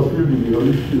 And he was filled with the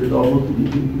Holy Spirit almost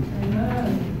immediately.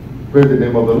 Praise the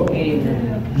name of the Lord.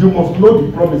 Amen. You must know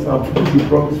the promise and put the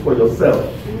promise for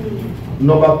yourself.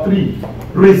 Number 3,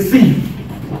 receive.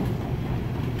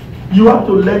 You have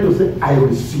to learn to say, I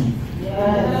receive.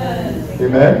 Yes.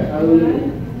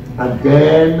 Amen. And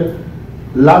then,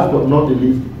 last but not the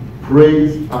least,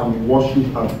 praise and worship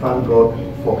and thank God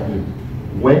for him.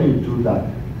 When you do that,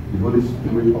 the Holy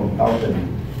Spirit undoubtedly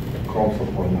comes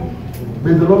upon you.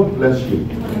 May the Lord bless you.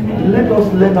 Let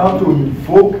us learn how to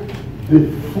invoke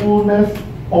the fullness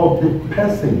of the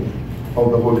person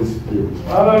of the Holy Spirit.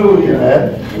 Hallelujah.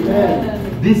 Amen.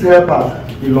 Amen. These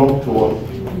helpers belong to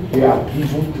us. They are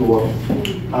given to us.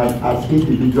 And as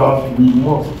individuals, we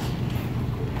must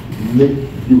make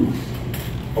use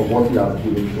of what he has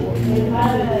given to us.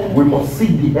 Amen. We must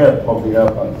seek the help of the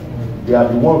helpers. They are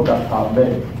the ones that are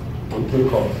meant to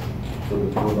take us to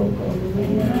the throne of God.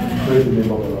 Praise the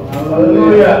name of the Lord.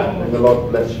 Hallelujah. May the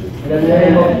Lord bless you. In the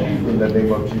name of Jesus. In the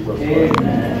name of Jesus.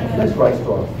 Amen. Let's rise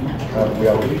to us. And we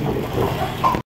are ready for the prayer.